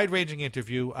very wide-ranging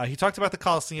interview. He talked about the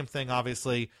Coliseum thing,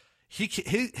 obviously.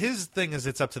 His thing is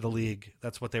it's up to the league.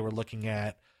 That's what they were looking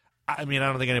at. I mean, I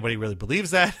don't think anybody really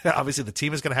believes that. Obviously, the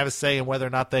team is going to have a say in whether or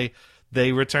not they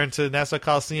return to Nassau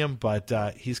Coliseum,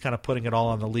 but he's kind of putting it all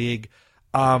on the league.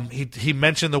 He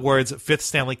mentioned the words "fifth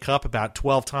Stanley Cup" about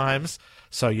 12 times,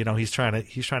 so he's trying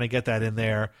to get that in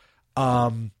there. He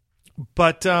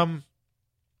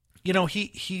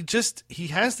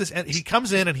has this. He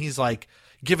comes in and he's like,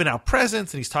 giving out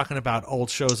presents, and he's talking about old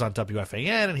shows on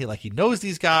WFAN, and he knows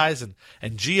these guys, and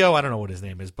Gio, I don't know what his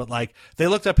name is, but like they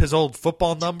looked up his old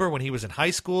football number when he was in high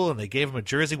school, and they gave him a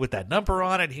jersey with that number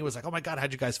on it, and he was like, oh my God,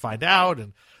 how'd you guys find out?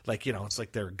 And like, it's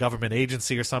like their government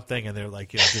agency or something, and they're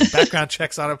like, doing background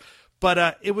checks on him.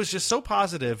 But it was just so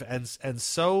positive and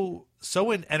so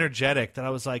energetic that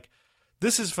I was like,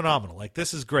 this is phenomenal. Like,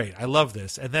 this is great. I love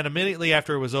this. And then immediately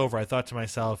after it was over, I thought to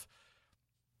myself,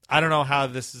 I don't know how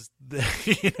this is,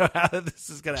 how this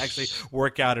is going to actually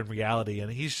work out in reality.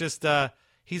 And he's just,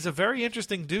 he's a very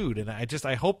interesting dude. And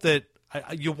I hope that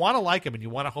you want to like him and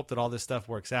you want to hope that all this stuff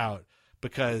works out,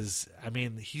 because I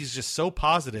mean, he's just so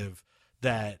positive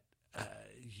that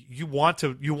you want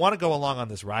to go along on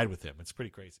this ride with him. It's pretty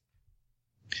crazy.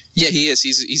 Yeah, he is.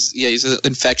 He's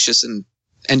infectious, and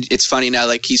it's funny now.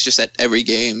 Like, he's just at every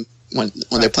game when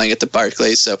they're playing at the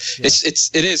Barclays. So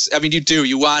it is. I mean,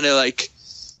 you want to like.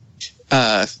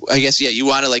 I guess you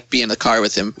want to like be in the car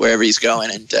with him wherever he's going,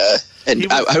 and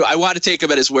I want to take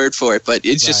him at his word for it, but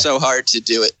it's just so hard to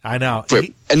do it. I know,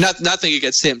 and nothing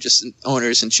against him, just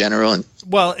owners in general. And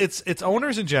well, it's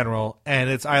owners in general, and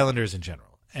it's Islanders in general.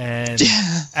 And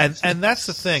that's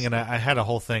the thing. And I had a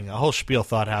whole spiel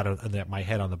thought out in my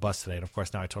head on the bus today. And of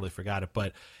course now I totally forgot it,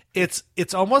 but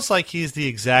it's almost like he's the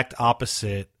exact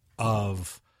opposite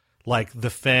of like the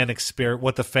fan experience,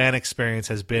 what the fan experience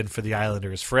has been for the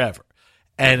Islanders forever.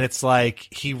 And it's like,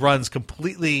 he runs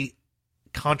completely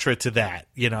contra to that,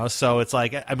 So it's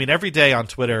like, I mean, every day on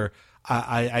Twitter,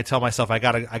 I tell myself, I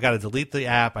gotta delete the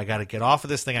app. I gotta get off of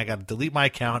this thing. I gotta delete my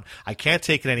account. I can't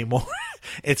take it anymore.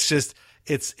 It's just,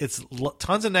 it's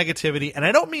tons of negativity. And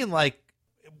I don't mean like,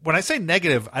 when I say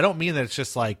negative, I don't mean that it's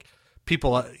just like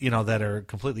people, that are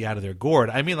completely out of their gourd.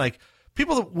 I mean like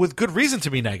people with good reason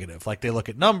to be negative. Like, they look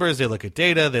at numbers, they look at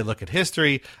data, they look at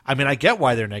history. I mean, I get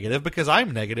why they're negative, because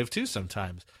I'm negative too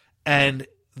sometimes. And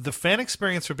the fan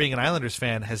experience for being an Islanders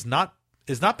fan has not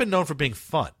been known for being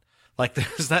fun. Like, there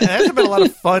hasn't been a lot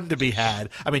of fun to be had.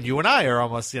 I mean, you and I are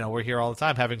almost, we're here all the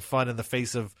time having fun in the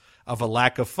face of a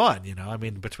lack of fun, I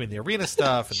mean, between the arena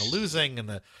stuff and the losing and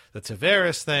the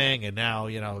Tavares thing, and now,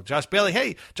 Josh Bailey.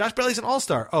 Hey, Josh Bailey's an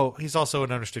all-star. Oh, he's also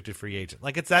an unrestricted free agent.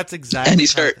 Like, that's exactly. And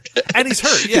he's hurt. And he's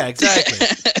hurt. Yeah, exactly.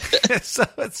 So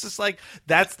it's just like,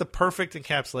 that's the perfect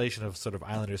encapsulation of sort of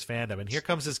Islanders fandom. And here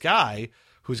comes this guy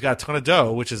who's got a ton of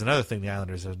dough, which is another thing the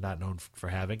Islanders are not known for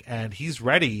having, and he's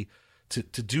ready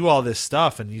to do all this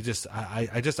stuff. And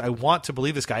I want to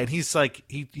believe this guy. And he's like,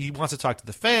 he wants to talk to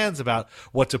the fans about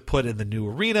what to put in the new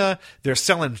arena. They're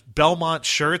selling Belmont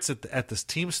shirts at this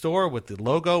team store with the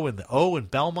logo and the O in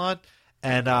Belmont.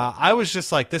 And I was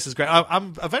just like, this is great.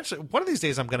 I'm eventually, one of these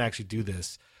days I'm going to actually do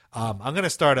this. I'm going to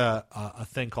start a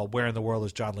thing called Where in the World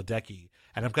is John Ledecky?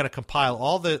 And I'm going to compile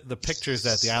all the pictures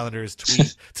that the Islanders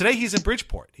tweet. Today he's in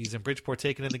Bridgeport. He's in Bridgeport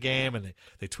taking in the game, and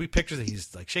they tweet pictures. And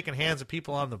he's like shaking hands with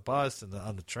people on the bus and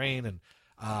on the train. And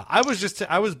I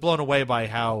was blown away by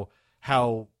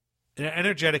how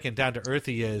energetic and down to earth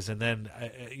he is. And then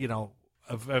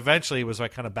eventually it was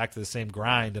like kind of back to the same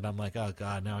grind. And I'm like, oh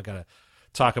God, now I got to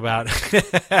talk about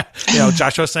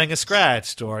Joshua saying a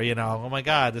scratched, or oh my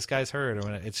God, this guy's hurt.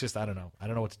 Or it's just, I don't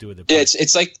know what to do with it. Yeah,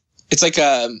 it's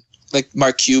like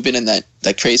Mark Cuban and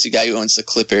that crazy guy who owns the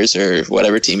Clippers or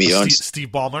whatever team he owns. Steve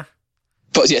Ballmer.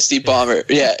 But yeah, Steve Ballmer.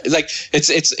 Yeah, like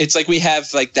it's like we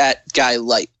have like that guy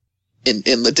light in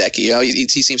Ledecky. He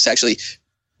seems to actually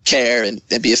care and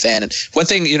be a fan. And one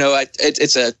thing,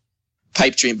 it's a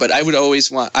pipe dream, but I would always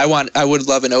I would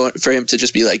love for him to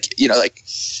just be like, like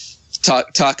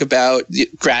talk about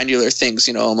granular things,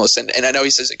 almost. And I know he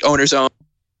says like owners own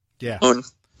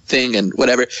thing and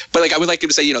whatever, but like I would like him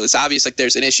to say, it's obvious like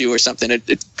there's an issue or something.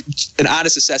 An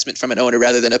honest assessment from an owner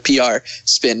rather than a PR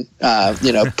spin.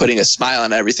 Putting a smile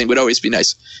on everything would always be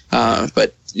nice.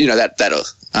 But that'll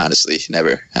honestly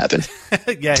never happen.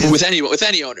 Yeah, with any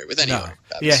owner. Obviously.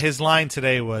 Yeah, his line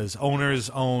today was owners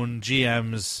own,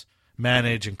 GMs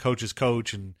manage, and coaches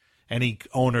coach, and any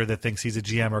owner that thinks he's a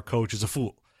GM or coach is a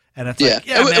fool. And it's like,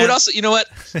 it would also, you know what?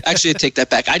 Actually, I take that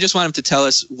back. I just want him to tell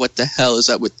us what the hell is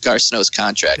up with Garth Snow's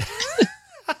contract.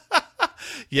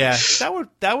 Yeah,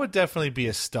 that would definitely be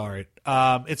a start.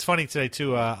 It's funny today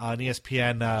too. On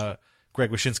ESPN,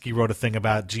 Greg Wyshynski wrote a thing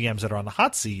about GMs that are on the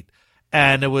hot seat,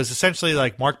 and it was essentially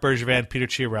like Mark Bergevin, Peter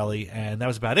Chiarelli, and that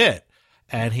was about it.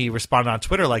 And he responded on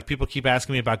Twitter like, people keep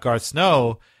asking me about Garth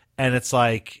Snow, and it's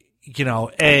like,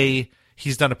 A,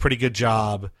 he's done a pretty good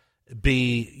job.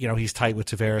 B, he's tight with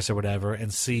Tavares or whatever,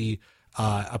 and C,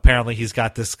 apparently he's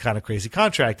got this kind of crazy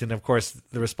contract. And of course,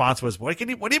 the response was, what do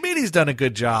you mean he's done a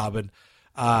good job? And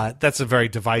that's a very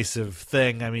divisive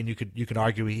thing. I mean, you could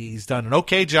argue he's done an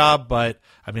okay job, but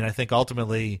I mean, I think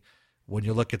ultimately when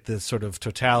you look at the sort of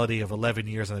totality of 11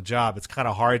 years on the job, it's kind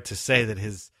of hard to say that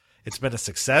it's been a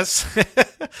success.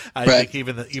 I think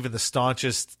even the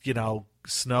staunchest,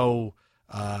 Snow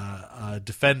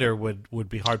defender would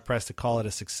be hard pressed to call it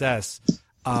a success.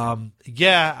 I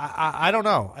don't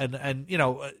know, and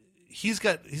he's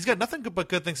got nothing but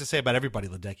good things to say about everybody.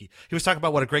 Ledecky. He was talking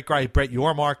about what a great guy Brett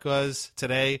Yormark was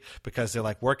today because they're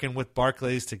like working with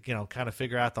Barclays to kind of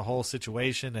figure out the whole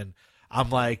situation, and I'm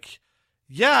like,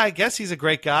 yeah, I guess he's a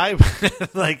great guy.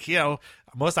 Like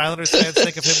most Islanders fans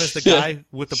think of him as the guy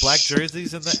with the black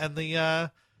jerseys and the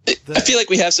I feel like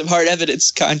we have some hard evidence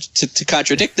to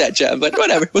contradict that, John, but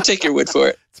whatever. We'll take your word for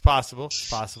it. It's possible.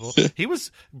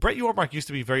 Brett Yormark used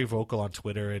to be very vocal on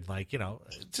Twitter and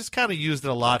just kind of used it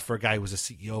a lot for a guy who was a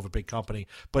CEO of a big company.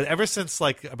 But ever since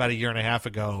about a year and a half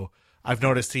ago, I've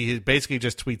noticed he basically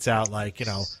just tweets out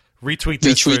retweet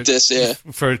this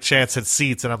for a chance at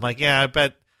seats. And I'm like, yeah, I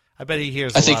bet he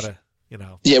hears a lot of,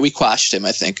 Yeah, we quashed him,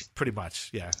 I think. Pretty much.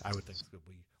 Yeah, I would think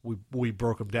we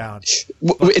broke him down.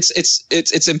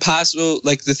 It's impossible.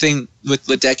 Like the thing with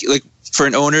Ledecky, like for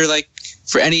an owner, like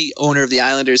for any owner of the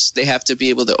Islanders, they have to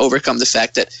be able to overcome the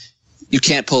fact that you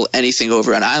can't pull anything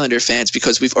over on Islander fans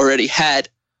because we've already had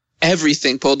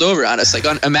everything pulled over on us, like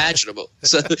unimaginable.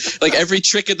 So like every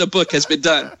trick in the book has been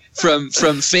done from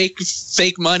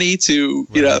fake money to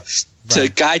to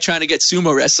guy trying to get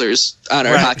sumo wrestlers on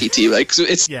our hockey team. Like so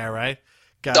it's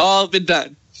It's all been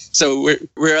done. So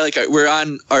we're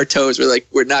on our toes.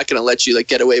 We're not going to let you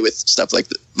get away with stuff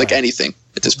like anything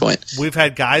at this point. We've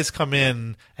had guys come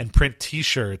in and print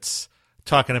T-shirts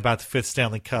talking about the fifth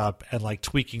Stanley Cup and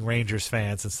tweaking Rangers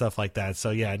fans and stuff like that. So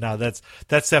yeah, no, that's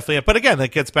definitely it. But again,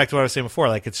 that gets back to what I was saying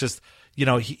before. It's just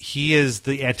he is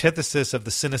the antithesis of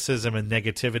the cynicism and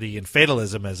negativity and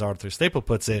fatalism, as Arthur Staple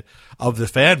puts it, of the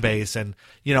fan base. And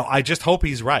I just hope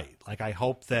he's right. I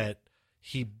hope that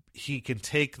he can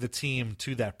take the team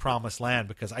to that promised land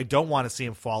because I don't want to see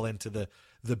him fall into the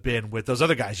bin with those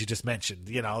other guys you just mentioned,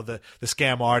 the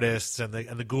scam artists and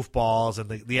the goofballs and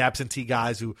the absentee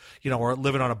guys who, are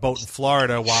living on a boat in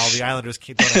Florida while the Islanders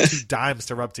don't have 2 dimes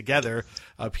to rub together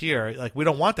up here. We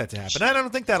don't want that to happen. I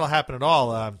don't think that'll happen at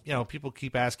all. People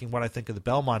keep asking what I think of the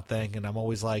Belmont thing, and I'm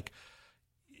always like,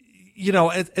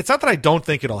 it's not that I don't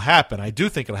think it'll happen. I do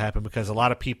think it'll happen because a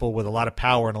lot of people with a lot of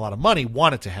power and a lot of money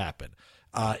want it to happen.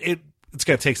 It's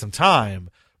going to take some time,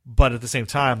 but at the same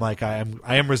time, I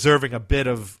am reserving a bit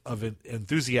of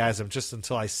enthusiasm just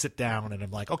until I sit down and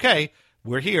I'm like, okay,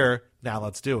 we're here now.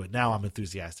 Let's do it. Now I'm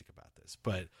enthusiastic about this,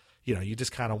 but you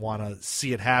just kind of want to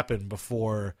see it happen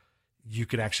before you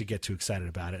can actually get too excited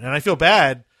about it. And I feel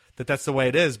bad that that's the way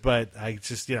it is, but I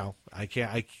just, I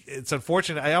can't. It's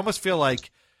unfortunate. I almost feel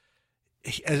like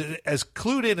as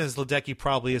clued in as Ledecky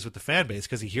probably is with the fan base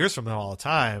because he hears from them all the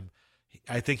time.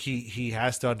 I think he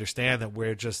has to understand that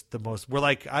we're just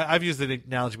I've used the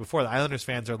analogy before. The Islanders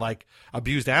fans are like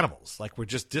abused animals. We're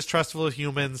just distrustful of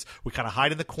humans. We kind of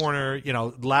hide in the corner.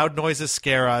 Loud noises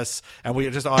scare us, and we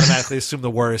just automatically assume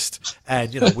the worst.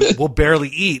 And we'll barely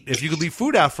eat. If you could leave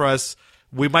food out for us,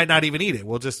 we might not even eat it.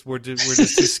 We're just too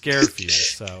scared for you.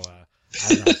 So I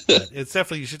don't know. But it's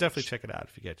definitely you should definitely check it out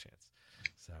if you get a chance.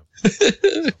 So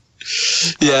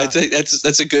yeah, I think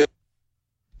that's a good.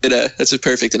 That's a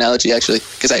perfect analogy, actually,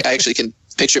 because I actually can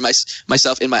picture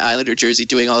myself in my Islander jersey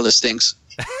doing all those things.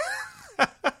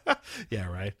 Yeah,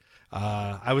 right.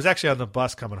 I was actually on the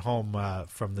bus coming home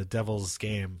from the Devils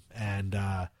game, and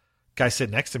guy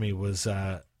sitting next to me was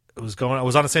on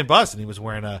the same bus, and he was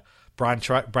wearing a Brian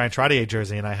Trottier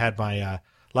jersey, and I had my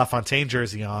LaFontaine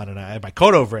jersey on, and I had my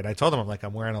coat over it. I told him,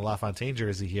 I'm wearing a LaFontaine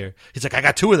jersey here. He's like, I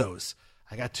got 2 of those.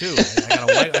 I got 2.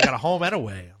 I got a home and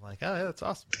away. I'm like, oh, yeah, that's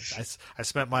awesome. I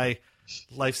spent my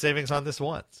life savings on this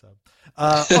one. So,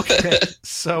 okay.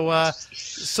 So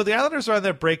the Islanders are on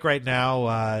their break right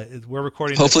now. We're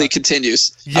recording. Hopefully it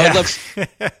continues. Yeah. I would love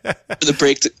for the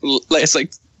break to last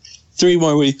 3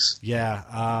 more weeks.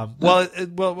 Yeah.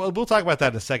 We'll talk about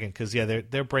that in a second because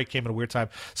their break came at a weird time.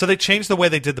 So they changed the way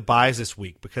they did the buys this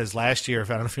week because last year, I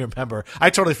don't know if you remember, I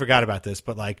totally forgot about this,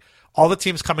 but all the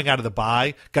teams coming out of the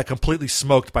bye got completely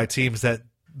smoked by teams that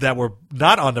were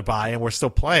not on the bye and were still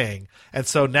playing. And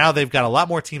so now they've got a lot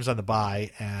more teams on the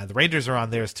bye, and the Rangers are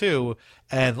on theirs too.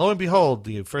 And lo and behold,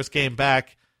 the first game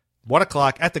back,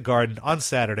 1:00 at the Garden on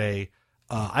Saturday.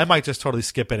 I might just totally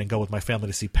skip it and go with my family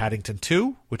to see Paddington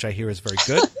 2, which I hear is very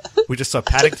good. We just saw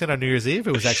Paddington on New Year's Eve.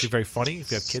 It was actually very funny.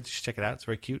 If you have kids, you should check it out. It's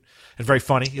very cute and very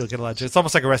funny. You'll get a lot of jokes. It's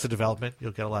almost like Arrested Development.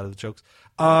 You'll get a lot of the jokes.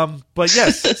 But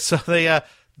yes, so they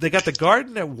got the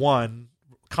Garden at 1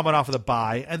 coming off of the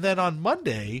bye. And then on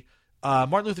Monday,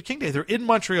 Martin Luther King Day, they're in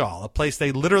Montreal, a place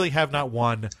they literally have not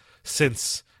won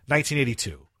since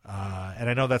 1982. And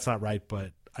I know that's not right,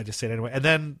 but I just say it anyway. And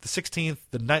then the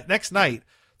 16th, next night,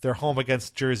 they're home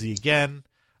against Jersey again.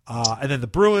 And then the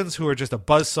Bruins, who are just a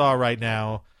buzzsaw right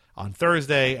now, on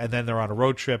Thursday. And then they're on a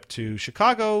road trip to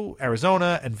Chicago,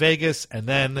 Arizona, and Vegas. And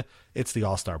then it's the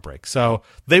All-Star break. So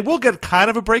they will get kind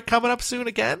of a break coming up soon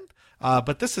again.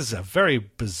 But this is a very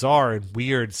bizarre and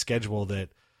weird schedule that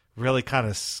really kind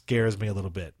of scares me a little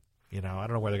bit. I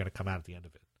don't know where they're going to come out at the end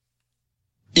of it.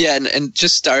 Yeah, and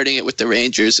just starting it with the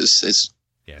Rangers is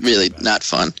really not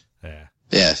fun.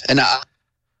 Yeah, and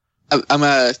it's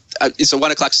a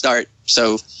 1:00 start,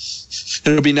 so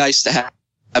it'll be nice to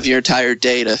have your entire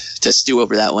day to stew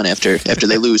over that one after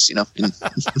they lose, in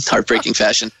heartbreaking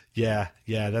fashion. Yeah,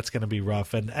 that's going to be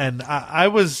rough. And I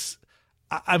was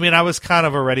kind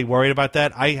of already worried about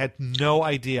that. I had no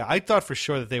idea. I thought for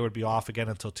sure that they would be off again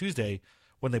until Tuesday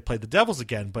when they played the Devils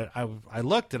again. But I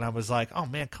looked and I was like, oh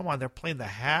man, come on, they're playing the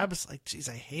Habs. Like, geez,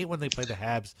 I hate when they play the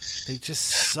Habs. They just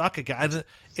suck again.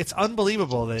 It's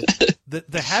unbelievable that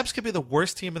the Habs could be the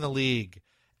worst team in the league,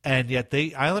 and yet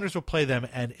the Islanders will play them,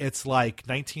 and it's like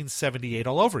 1978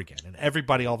 all over again. And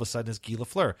everybody all of a sudden is Guy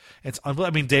Lafleur. It's unbelievable.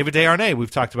 I mean, David Desharnais, we've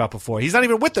talked about before. He's not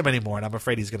even with them anymore, and I'm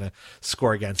afraid he's going to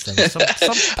score against them. I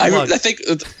think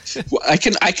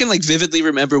I can like vividly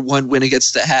remember one win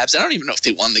against the Habs. I don't even know if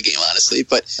they won the game, honestly,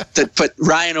 but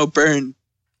Ryan O'Byrne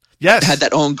had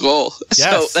that own goal.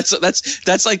 Yes. So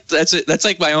that's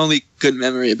like my only good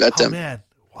memory about them. Oh man,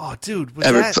 dude,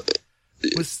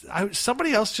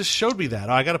 somebody else just showed me that.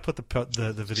 I got to put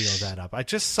the video of that up. I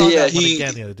just saw that one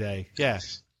again the other day. Yeah.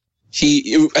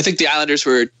 I think the Islanders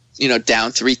were,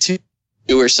 down 3-2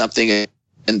 or something,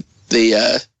 and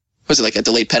was it like a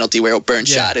delayed penalty where O'Byrne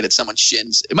shot it at someone's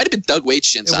shins? It might have been Doug Wade's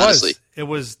shins, honestly. It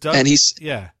was Doug. And he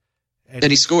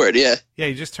scored, yeah. Yeah,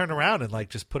 he just turned around and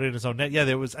just put it in his own net.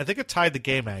 Yeah, I think it tied the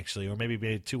game actually, or maybe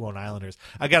made 2-1 Islanders.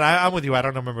 Again, I'm with you. I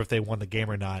don't remember if they won the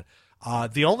game or not.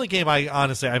 The only game the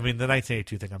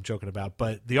 1982 thing I'm joking about,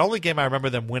 but the only game I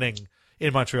remember them winning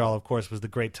in Montreal, of course, was the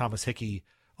great Thomas Hickey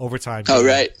overtime game. Oh,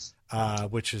 right.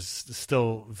 Which is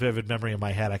still vivid memory in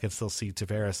my head. I can still see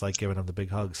Tavares giving him the big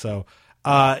hug. So,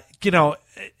 the Habs.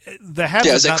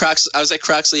 Yeah, I was at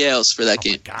Croxley Ales for that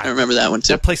game. I remember that one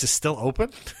too. That place is still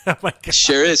open? Oh my God.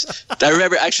 Sure is. I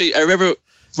remember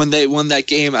when they won that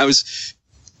game,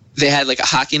 they had like a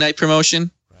hockey night promotion.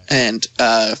 Right. And,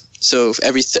 so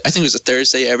I think it was a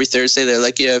Thursday. Every Thursday they're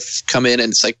like, come in,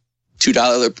 and it's like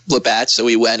 $2 Labatt. So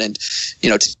we went, and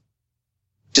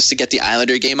just to get the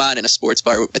Islander game on in a sports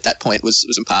bar at that point was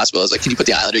impossible. I was like, can you put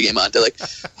the Islander game on? They're like,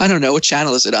 I don't know, what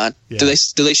channel is it on? Yeah.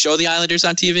 Do they show the Islanders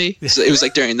on TV? So it was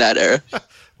like during that era.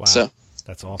 Wow, so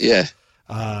that's awful. Yeah.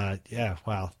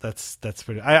 Wow, that's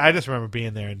pretty. I just remember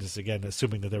being there and just again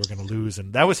assuming that they were going to lose,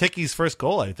 and that was Hickey's first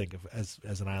goal, I think, as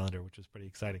an Islander, which was pretty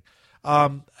exciting.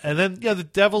 And then the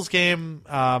Devils game,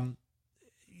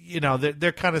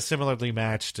 they're kind of similarly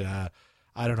matched.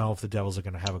 I don't know if the Devils are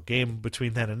going to have a game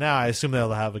between then and now. I assume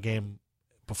they'll have a game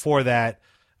before that,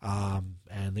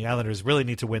 and the Islanders really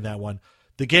need to win that one.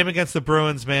 The game against the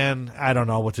Bruins, man, I don't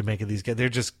know what to make of these guys. They're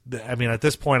just, at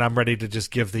this point, I'm ready to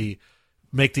just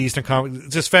make the Eastern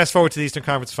Conference, just fast forward to the Eastern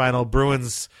Conference final.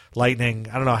 Bruins, Lightning,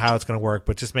 I don't know how it's going to work,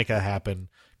 but just make it happen,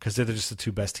 because they're just the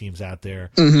two best teams out there.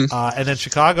 Mm-hmm. And then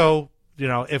Chicago,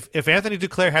 if Anthony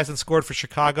Duclair hasn't scored for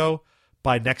Chicago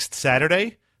by next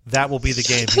Saturday, that will be the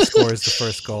game he scores the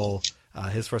first goal.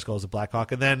 His first goal is a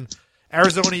Blackhawk. And then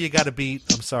Arizona, you got to beat.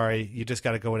 I'm sorry, you just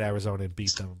got to go with Arizona and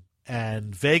beat them.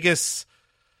 And Vegas,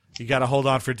 you got to hold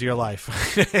on for dear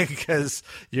life, because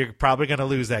you're probably going to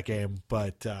lose that game.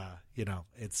 But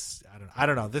it's I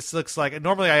don't know. This looks like,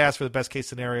 normally I ask for the best case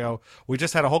scenario. We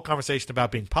just had a whole conversation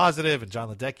about being positive and John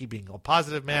Ledecky being all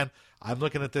positive. Man, I'm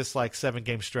looking at this like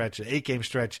 7-game stretch, an 8-game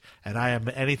stretch, and I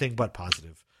am anything but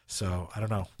positive. So I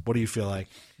don't know. What do you feel like?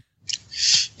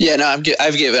 Yeah, no,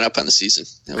 I've given up on the season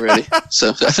already. So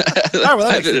all right, well,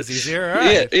 that makes it easier. All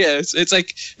right. Yeah. It's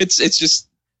like it's just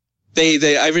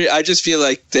I just feel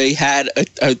like they had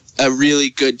a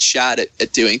really good shot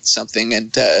at doing something,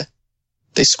 and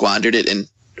they squandered it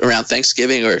around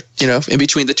Thanksgiving, or in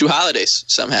between the two holidays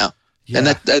somehow. Yeah. And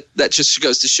that just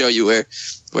goes to show you where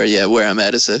I'm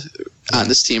at on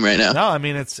this team right now. No, I'm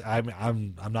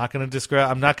not going to disagree.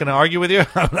 I'm not going to argue with you.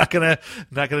 I'm not going to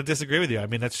disagree with you.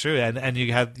 That's true. And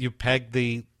you pegged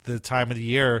the time of the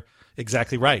year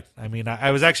exactly right.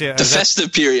 I was actually the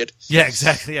festive period. Yeah,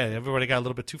 exactly. Yeah, everybody got a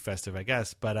little bit too festive, I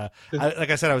guess. But like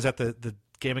I said, I was at the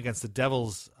game against the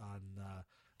Devils on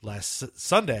last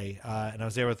Sunday, and I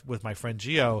was there with my friend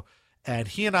Gio. And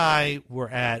he and I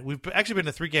we've actually been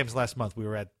to 3 games last month. We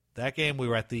were at That game, we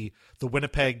were at the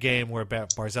Winnipeg game where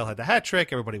Barzal had the hat trick.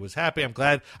 Everybody was happy. I'm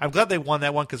glad they won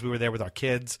that one because we were there with our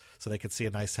kids so they could see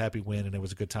a nice happy win and it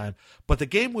was a good time. But the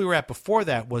game we were at before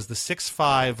that was the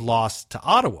 6-5 loss to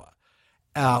Ottawa,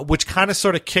 which kind of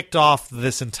sort of kicked off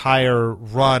this entire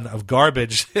run of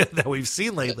garbage that we've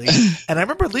seen lately. And I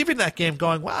remember leaving that game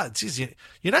going, wow, geez, you're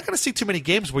not going to see too many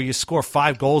games where you score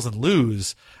 5 goals and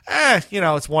lose.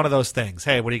 It's one of those things.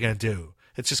 Hey, what are you going to do?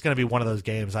 It's just going to be one of those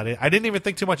games. I didn't even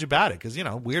think too much about it because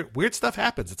weird stuff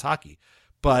happens. It's hockey,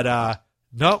 but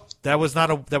no, that was not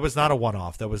a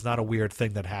one-off. That was not a weird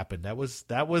thing that happened. That was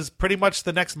pretty much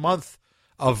the next month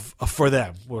for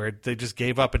them where they just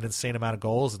gave up an insane amount of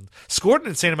goals and scored an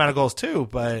insane amount of goals too.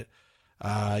 But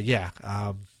I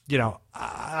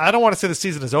don't want to say the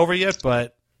season is over yet,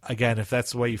 but again, if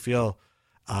that's the way you feel,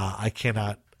 I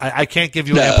can't give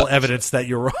you ample evidence that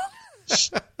you're wrong.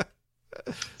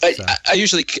 I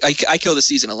usually kill the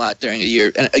season a lot during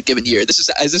a given year. This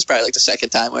is probably like the second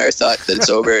time where I thought that it's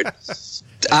over.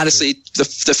 Honestly,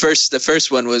 the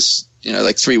first one was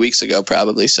like 3 weeks ago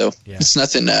probably. So it's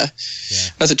nothing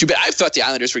too bad. I thought the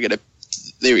Islanders were gonna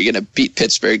beat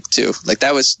Pittsburgh too. Like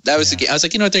that was the game. I was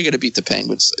like, they're gonna beat the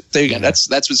Penguins. That's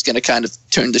what's gonna kind of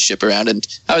turn the ship around, and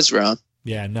I was wrong.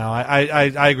 Yeah, no,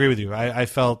 I agree with you. I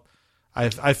felt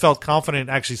confident,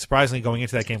 actually, surprisingly, going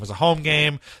into that game. It was a home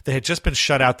game. They had just been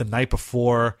shut out the night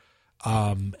before,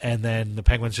 and then the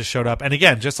Penguins just showed up. And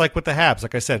again, just like with the Habs,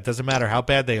 like I said, it doesn't matter how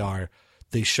bad they are.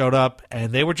 They showed up,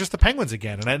 and they were just the Penguins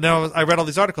again. And I know I read all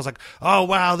these articles like, oh,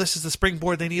 wow, this is the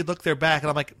springboard they need. Look, they're back. And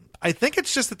I'm like, I think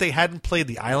it's just that they hadn't played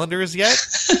the Islanders yet,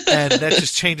 and that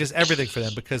just changes everything for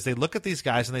them because they look at these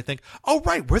guys and they think, oh,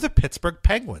 right, we're the Pittsburgh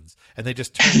Penguins. And they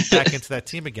just turn back into that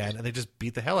team again, and they just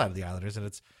beat the hell out of the Islanders, and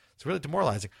it's really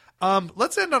demoralizing.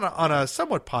 Let's end on a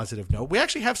somewhat positive note. We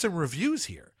actually have some reviews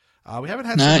here. We haven't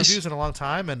had some reviews in a long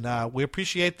time, and we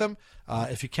appreciate them.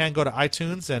 If you can, go to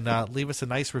iTunes and leave us a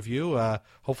nice review,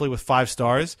 hopefully with 5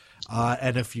 stars.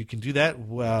 And if you can do that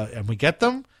and we get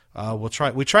them,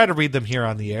 we try to read them here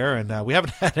on the air, and we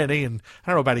haven't had any in,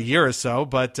 I don't know, about a year or so,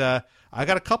 but I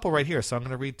got a couple right here, so I'm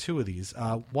going to read 2 of these.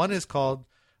 One is called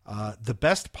The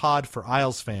Best Pod for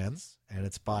Isles Fans, and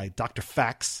it's by Dr.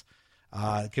 Fax.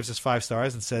 It gives us 5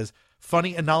 stars and says,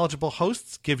 funny and knowledgeable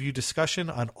hosts give you discussion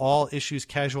on all issues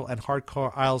casual and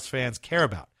hardcore Isles fans care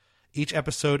about. Each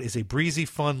episode is a breezy,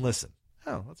 fun listen.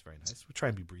 Oh, that's very nice. We try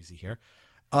and be breezy here.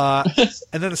 And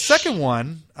then the second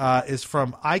one is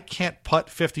from I Can't Putt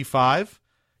 55.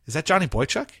 Is that Johnny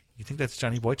Boychuk? You think that's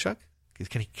Johnny Boychuk?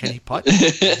 Can he putt?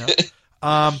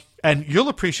 And you'll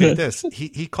appreciate this.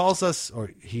 He calls us, or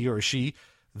he or she,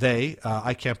 they,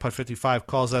 I Can't Putt 55,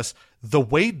 calls us the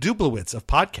Wade Dublowitz of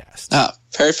podcasts. Oh,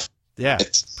 perfect. Yeah,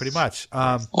 pretty much.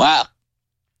 Wow.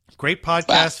 Great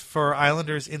podcast for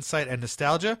Islanders insight and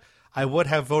nostalgia. I would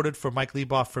have voted for Mike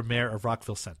Leboff for mayor of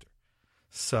Rockville Center.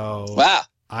 So wow.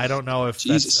 I don't know if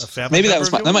that's a family maybe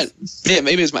member.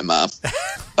 Maybe it was my mom.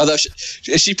 Although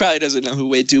she probably doesn't know who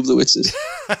Wade Dublowitz is.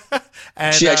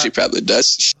 And, she actually probably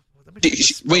does.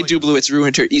 Wade Dublowitz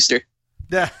ruined her Easter.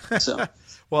 Yeah. So.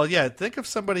 Well, yeah. Think of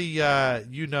somebody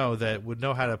that would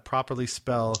know how to properly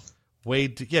spell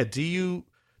Wade. Yeah,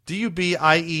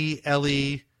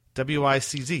 DUBIELEWICZ.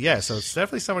 Yeah, so it's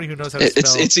definitely somebody who knows how to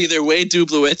spell. It's either Wade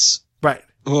Dublowitz, right,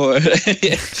 or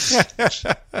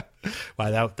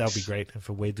wow, that would be great if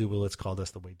a Wade Dublowitz called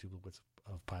us the Wade Dublowitz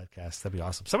of podcasts. That'd be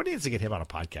awesome. Somebody needs to get him on a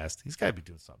podcast. He's got to be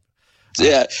doing something.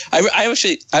 Yeah,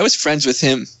 I was friends with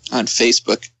him on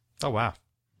Facebook. Oh wow,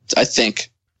 I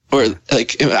think, or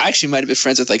like I actually might have been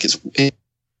friends with like his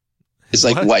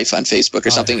like wife on Facebook or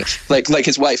something. Yeah. like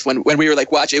his wife when we were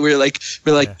like watching, we were like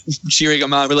cheering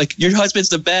him on. We're like, your husband's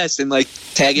the best, and like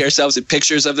tagging ourselves in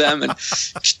pictures of them, and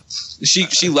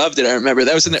she loved it. I remember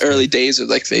that was in the early days of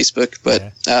like Facebook,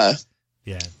 but I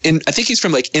think he's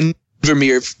from like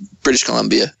Invermere, British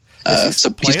Columbia.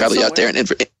 So he's probably somewhere out there in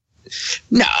Invermere.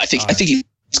 No, I think he's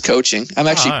coaching. I'm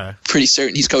actually pretty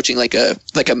certain he's coaching like a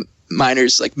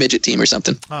minors like midget team or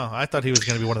something. Oh, I thought he was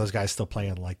going to be one of those guys still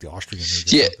playing like the Austrian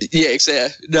league. Yeah,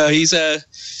 exactly. No, he's I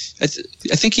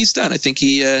think he's done. I think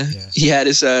he had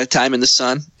his time in the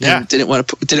sun and didn't want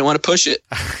to push it.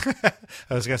 I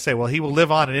was going to say, well, he will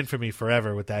live on in infamy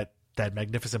forever with that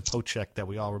magnificent poach check that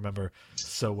we all remember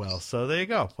so well. So there you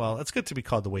go. Well, it's good to be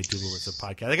called the Wade Dublowitz of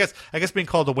podcast. I guess being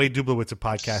called the Wade Dublowitz of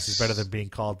podcast is better than being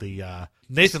called the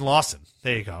Nathan Lawson.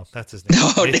 There you go. That's his name.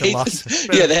 Oh, Nathan Lawson.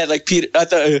 Yeah, they had like Peter. I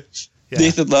thought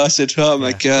Nathan Lawson. Oh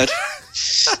my god.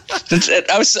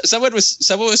 I was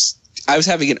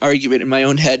having an argument in my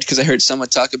own head because I heard someone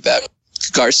talk about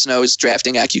Gar Snow's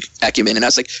drafting acumen, and I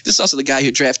was like, this is also the guy who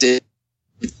drafted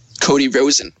Cody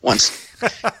Rosen once,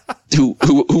 who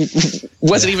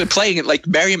wasn't even playing at like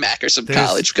Merrimack or some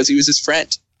college because he was his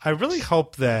friend. I really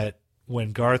hope that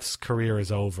when Garth's career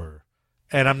is over,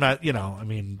 and I'm not,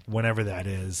 whenever that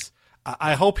is,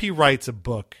 I hope he writes a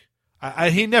book.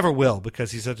 He never will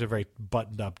because he's such a very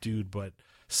buttoned up dude, but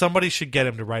somebody should get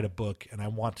him to write a book, and I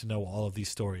want to know all of these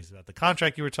stories about the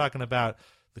contract you were talking about,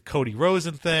 the Cody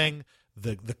Rosen thing,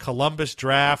 the Columbus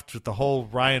draft with the whole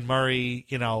Ryan Murray,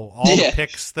 all the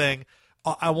picks thing.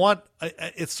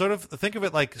 It's sort of, think of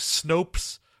it like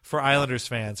Snopes for Islanders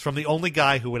fans, from the only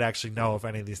guy who would actually know if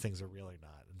any of these things are real or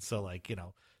not. And so,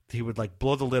 he would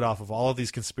blow the lid off of all of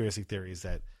these conspiracy theories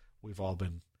that we've all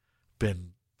been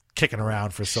kicking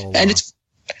around for so long.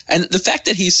 And the fact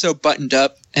that he's so buttoned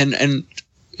up and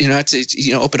not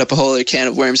to open up a whole other can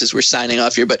of worms as we're signing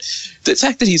off here, but the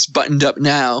fact that he's buttoned up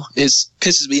now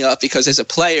pisses me off because as a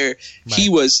player, he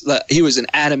was an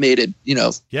animated,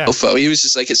 mofo. He was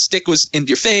just like, his stick was in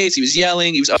your face. He was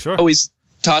yelling. He was always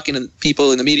talking to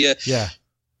people in the media. Yeah.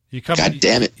 God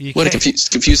damn it. What a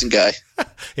confusing guy.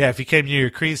 Yeah. If he came near your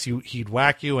crease, he'd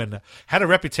whack you, and had a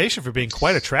reputation for being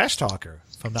quite a trash talker,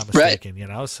 if I'm not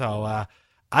mistaken, so,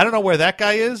 I don't know where that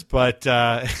guy is, but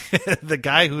the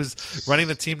guy who's running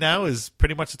the team now is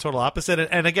pretty much the total opposite.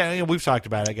 And again, we've talked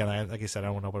about it. Again, like I said, I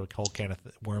don't know about a whole can of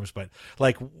worms, but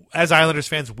as Islanders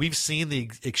fans, we've seen the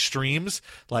extremes,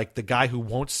 like the guy who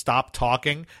won't stop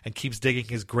talking and keeps digging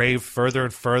his grave further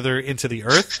and further into the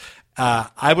earth.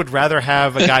 I would rather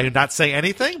have a guy who not say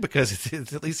anything because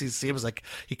at least he seems like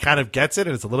he kind of gets it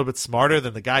and is a little bit smarter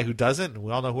than the guy who doesn't. And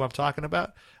we all know who I'm talking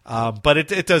about. But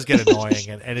it does get annoying,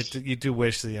 and you do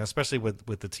wish, especially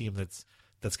with the team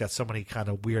that's got so many kind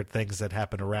of weird things that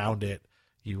happen around it.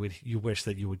 You wish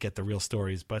that you would get the real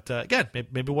stories. But again,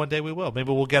 maybe one day we will.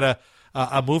 Maybe we'll get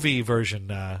a movie version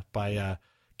by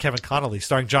Kevin Connolly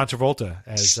starring John Travolta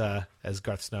as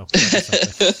Garth Snow.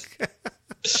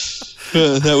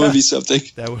 That would be something.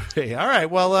 That would be. All right.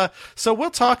 Well, so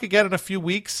we'll talk again in a few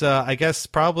weeks. I guess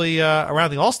probably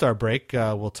around the All-Star break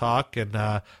we'll talk.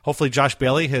 And hopefully Josh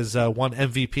Bailey has won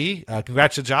MVP.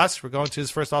 Congrats to Josh for going to his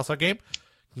first All-Star game.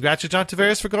 Congrats to John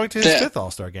Tavares for going to his fifth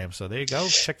All-Star game. So there you go.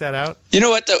 Check that out. You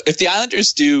know what, though? If the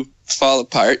Islanders do fall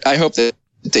apart, I hope that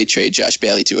they trade Josh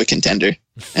Bailey to a contender.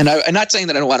 And I'm not saying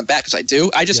that I don't want him back, because I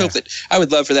do. I just hope that I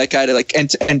would love for that guy to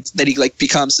and that he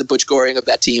becomes the Butch Goring of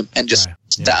that team and just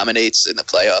dominates in the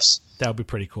playoffs. That would be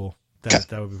pretty cool. That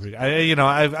would be pretty.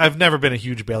 I've never been a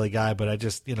huge Bailey guy, but I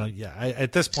just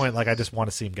at this point, I just want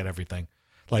to see him get everything.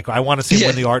 I want to see him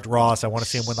win the Art Ross. I want to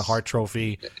see him win the Hart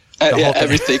Trophy.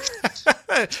 Everything.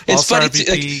 It's funny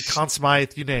MVP, Conn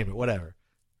Smythe, you name it, whatever.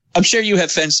 I'm sure you have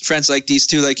friends like these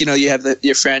too. You have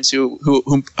your friends who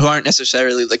aren't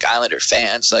necessarily Islander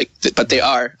fans, but they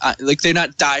are they're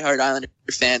not diehard Islander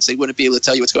fans. They wouldn't be able to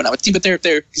tell you what's going on with the team, but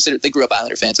they're considered, they grew up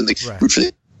Islander fans and they root for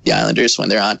the Islanders when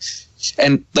they're on.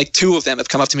 And two of them have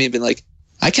come up to me and been like,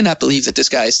 "I cannot believe that this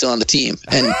guy is still on the team."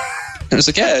 And I was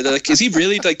like, "Yeah, is he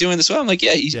really doing this well?" I'm like,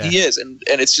 "Yeah, he is." And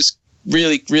it's just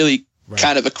really, really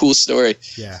kind of a cool story.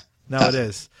 Yeah, no, it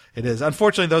is. It is.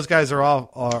 Unfortunately, those guys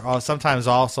are sometimes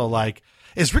also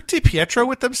is Rick DiPietro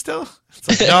with them still?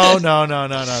 It's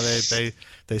no.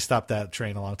 They stopped that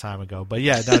train a long time ago. But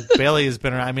yeah, Bailey has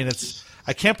been around. I mean,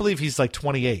 I can't believe he's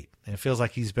 28. And it feels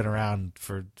like he's been around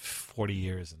for 40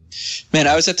 years. Man,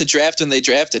 I was at the draft when they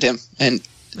drafted him, and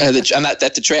I'm not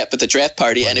at the draft, but the draft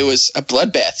party, and it was a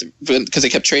bloodbath because they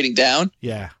kept trading down.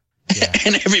 Yeah.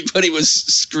 And everybody was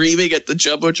screaming at the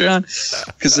Jumbotron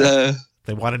because.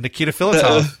 They wanted Nikita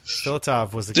Filatov.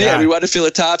 Filatov was the guy. Yeah, we wanted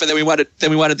Filatov, and then we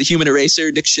wanted the human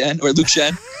eraser, Nick Shen or Luke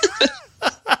Shen.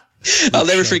 I'll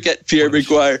never forget Pierre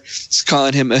Maguire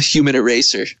calling him a human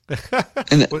eraser.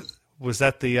 And was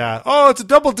that the it's a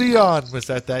double Dion? Was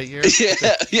that year? Yeah.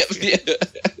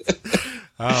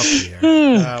 Oh, Pierre.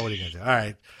 What are you gonna do? All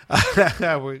right.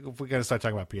 We're going to start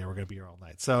talking about Pierre. We're going to be here all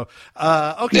night. So,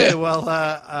 okay.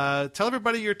 Well, tell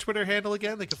everybody your Twitter handle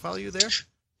again. They can follow you there.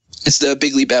 It's the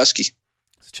Big Lebowski.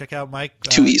 So check out Mike.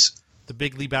 2 E's. The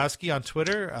Big Lebowski on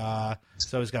Twitter.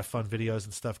 He's always got fun videos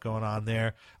and stuff going on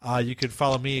there. You can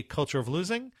follow me at Culture of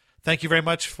Losing. Thank you very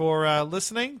much for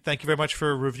listening. Thank you very much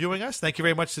for reviewing us. Thank you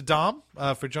very much to Dom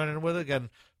for joining in with it. Again,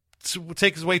 it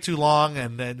takes way too long,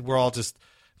 and then we're all just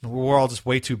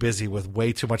way too busy with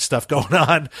way too much stuff going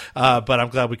on. But I'm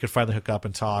glad we could finally hook up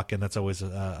and talk, and that's always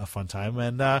a fun time.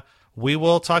 And we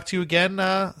will talk to you again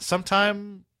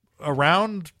sometime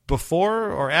around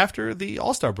before or after the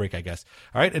All-Star break, I guess.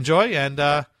 All right, enjoy,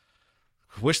 and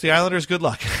wish the Islanders good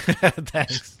luck.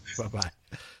 Thanks. Bye-bye.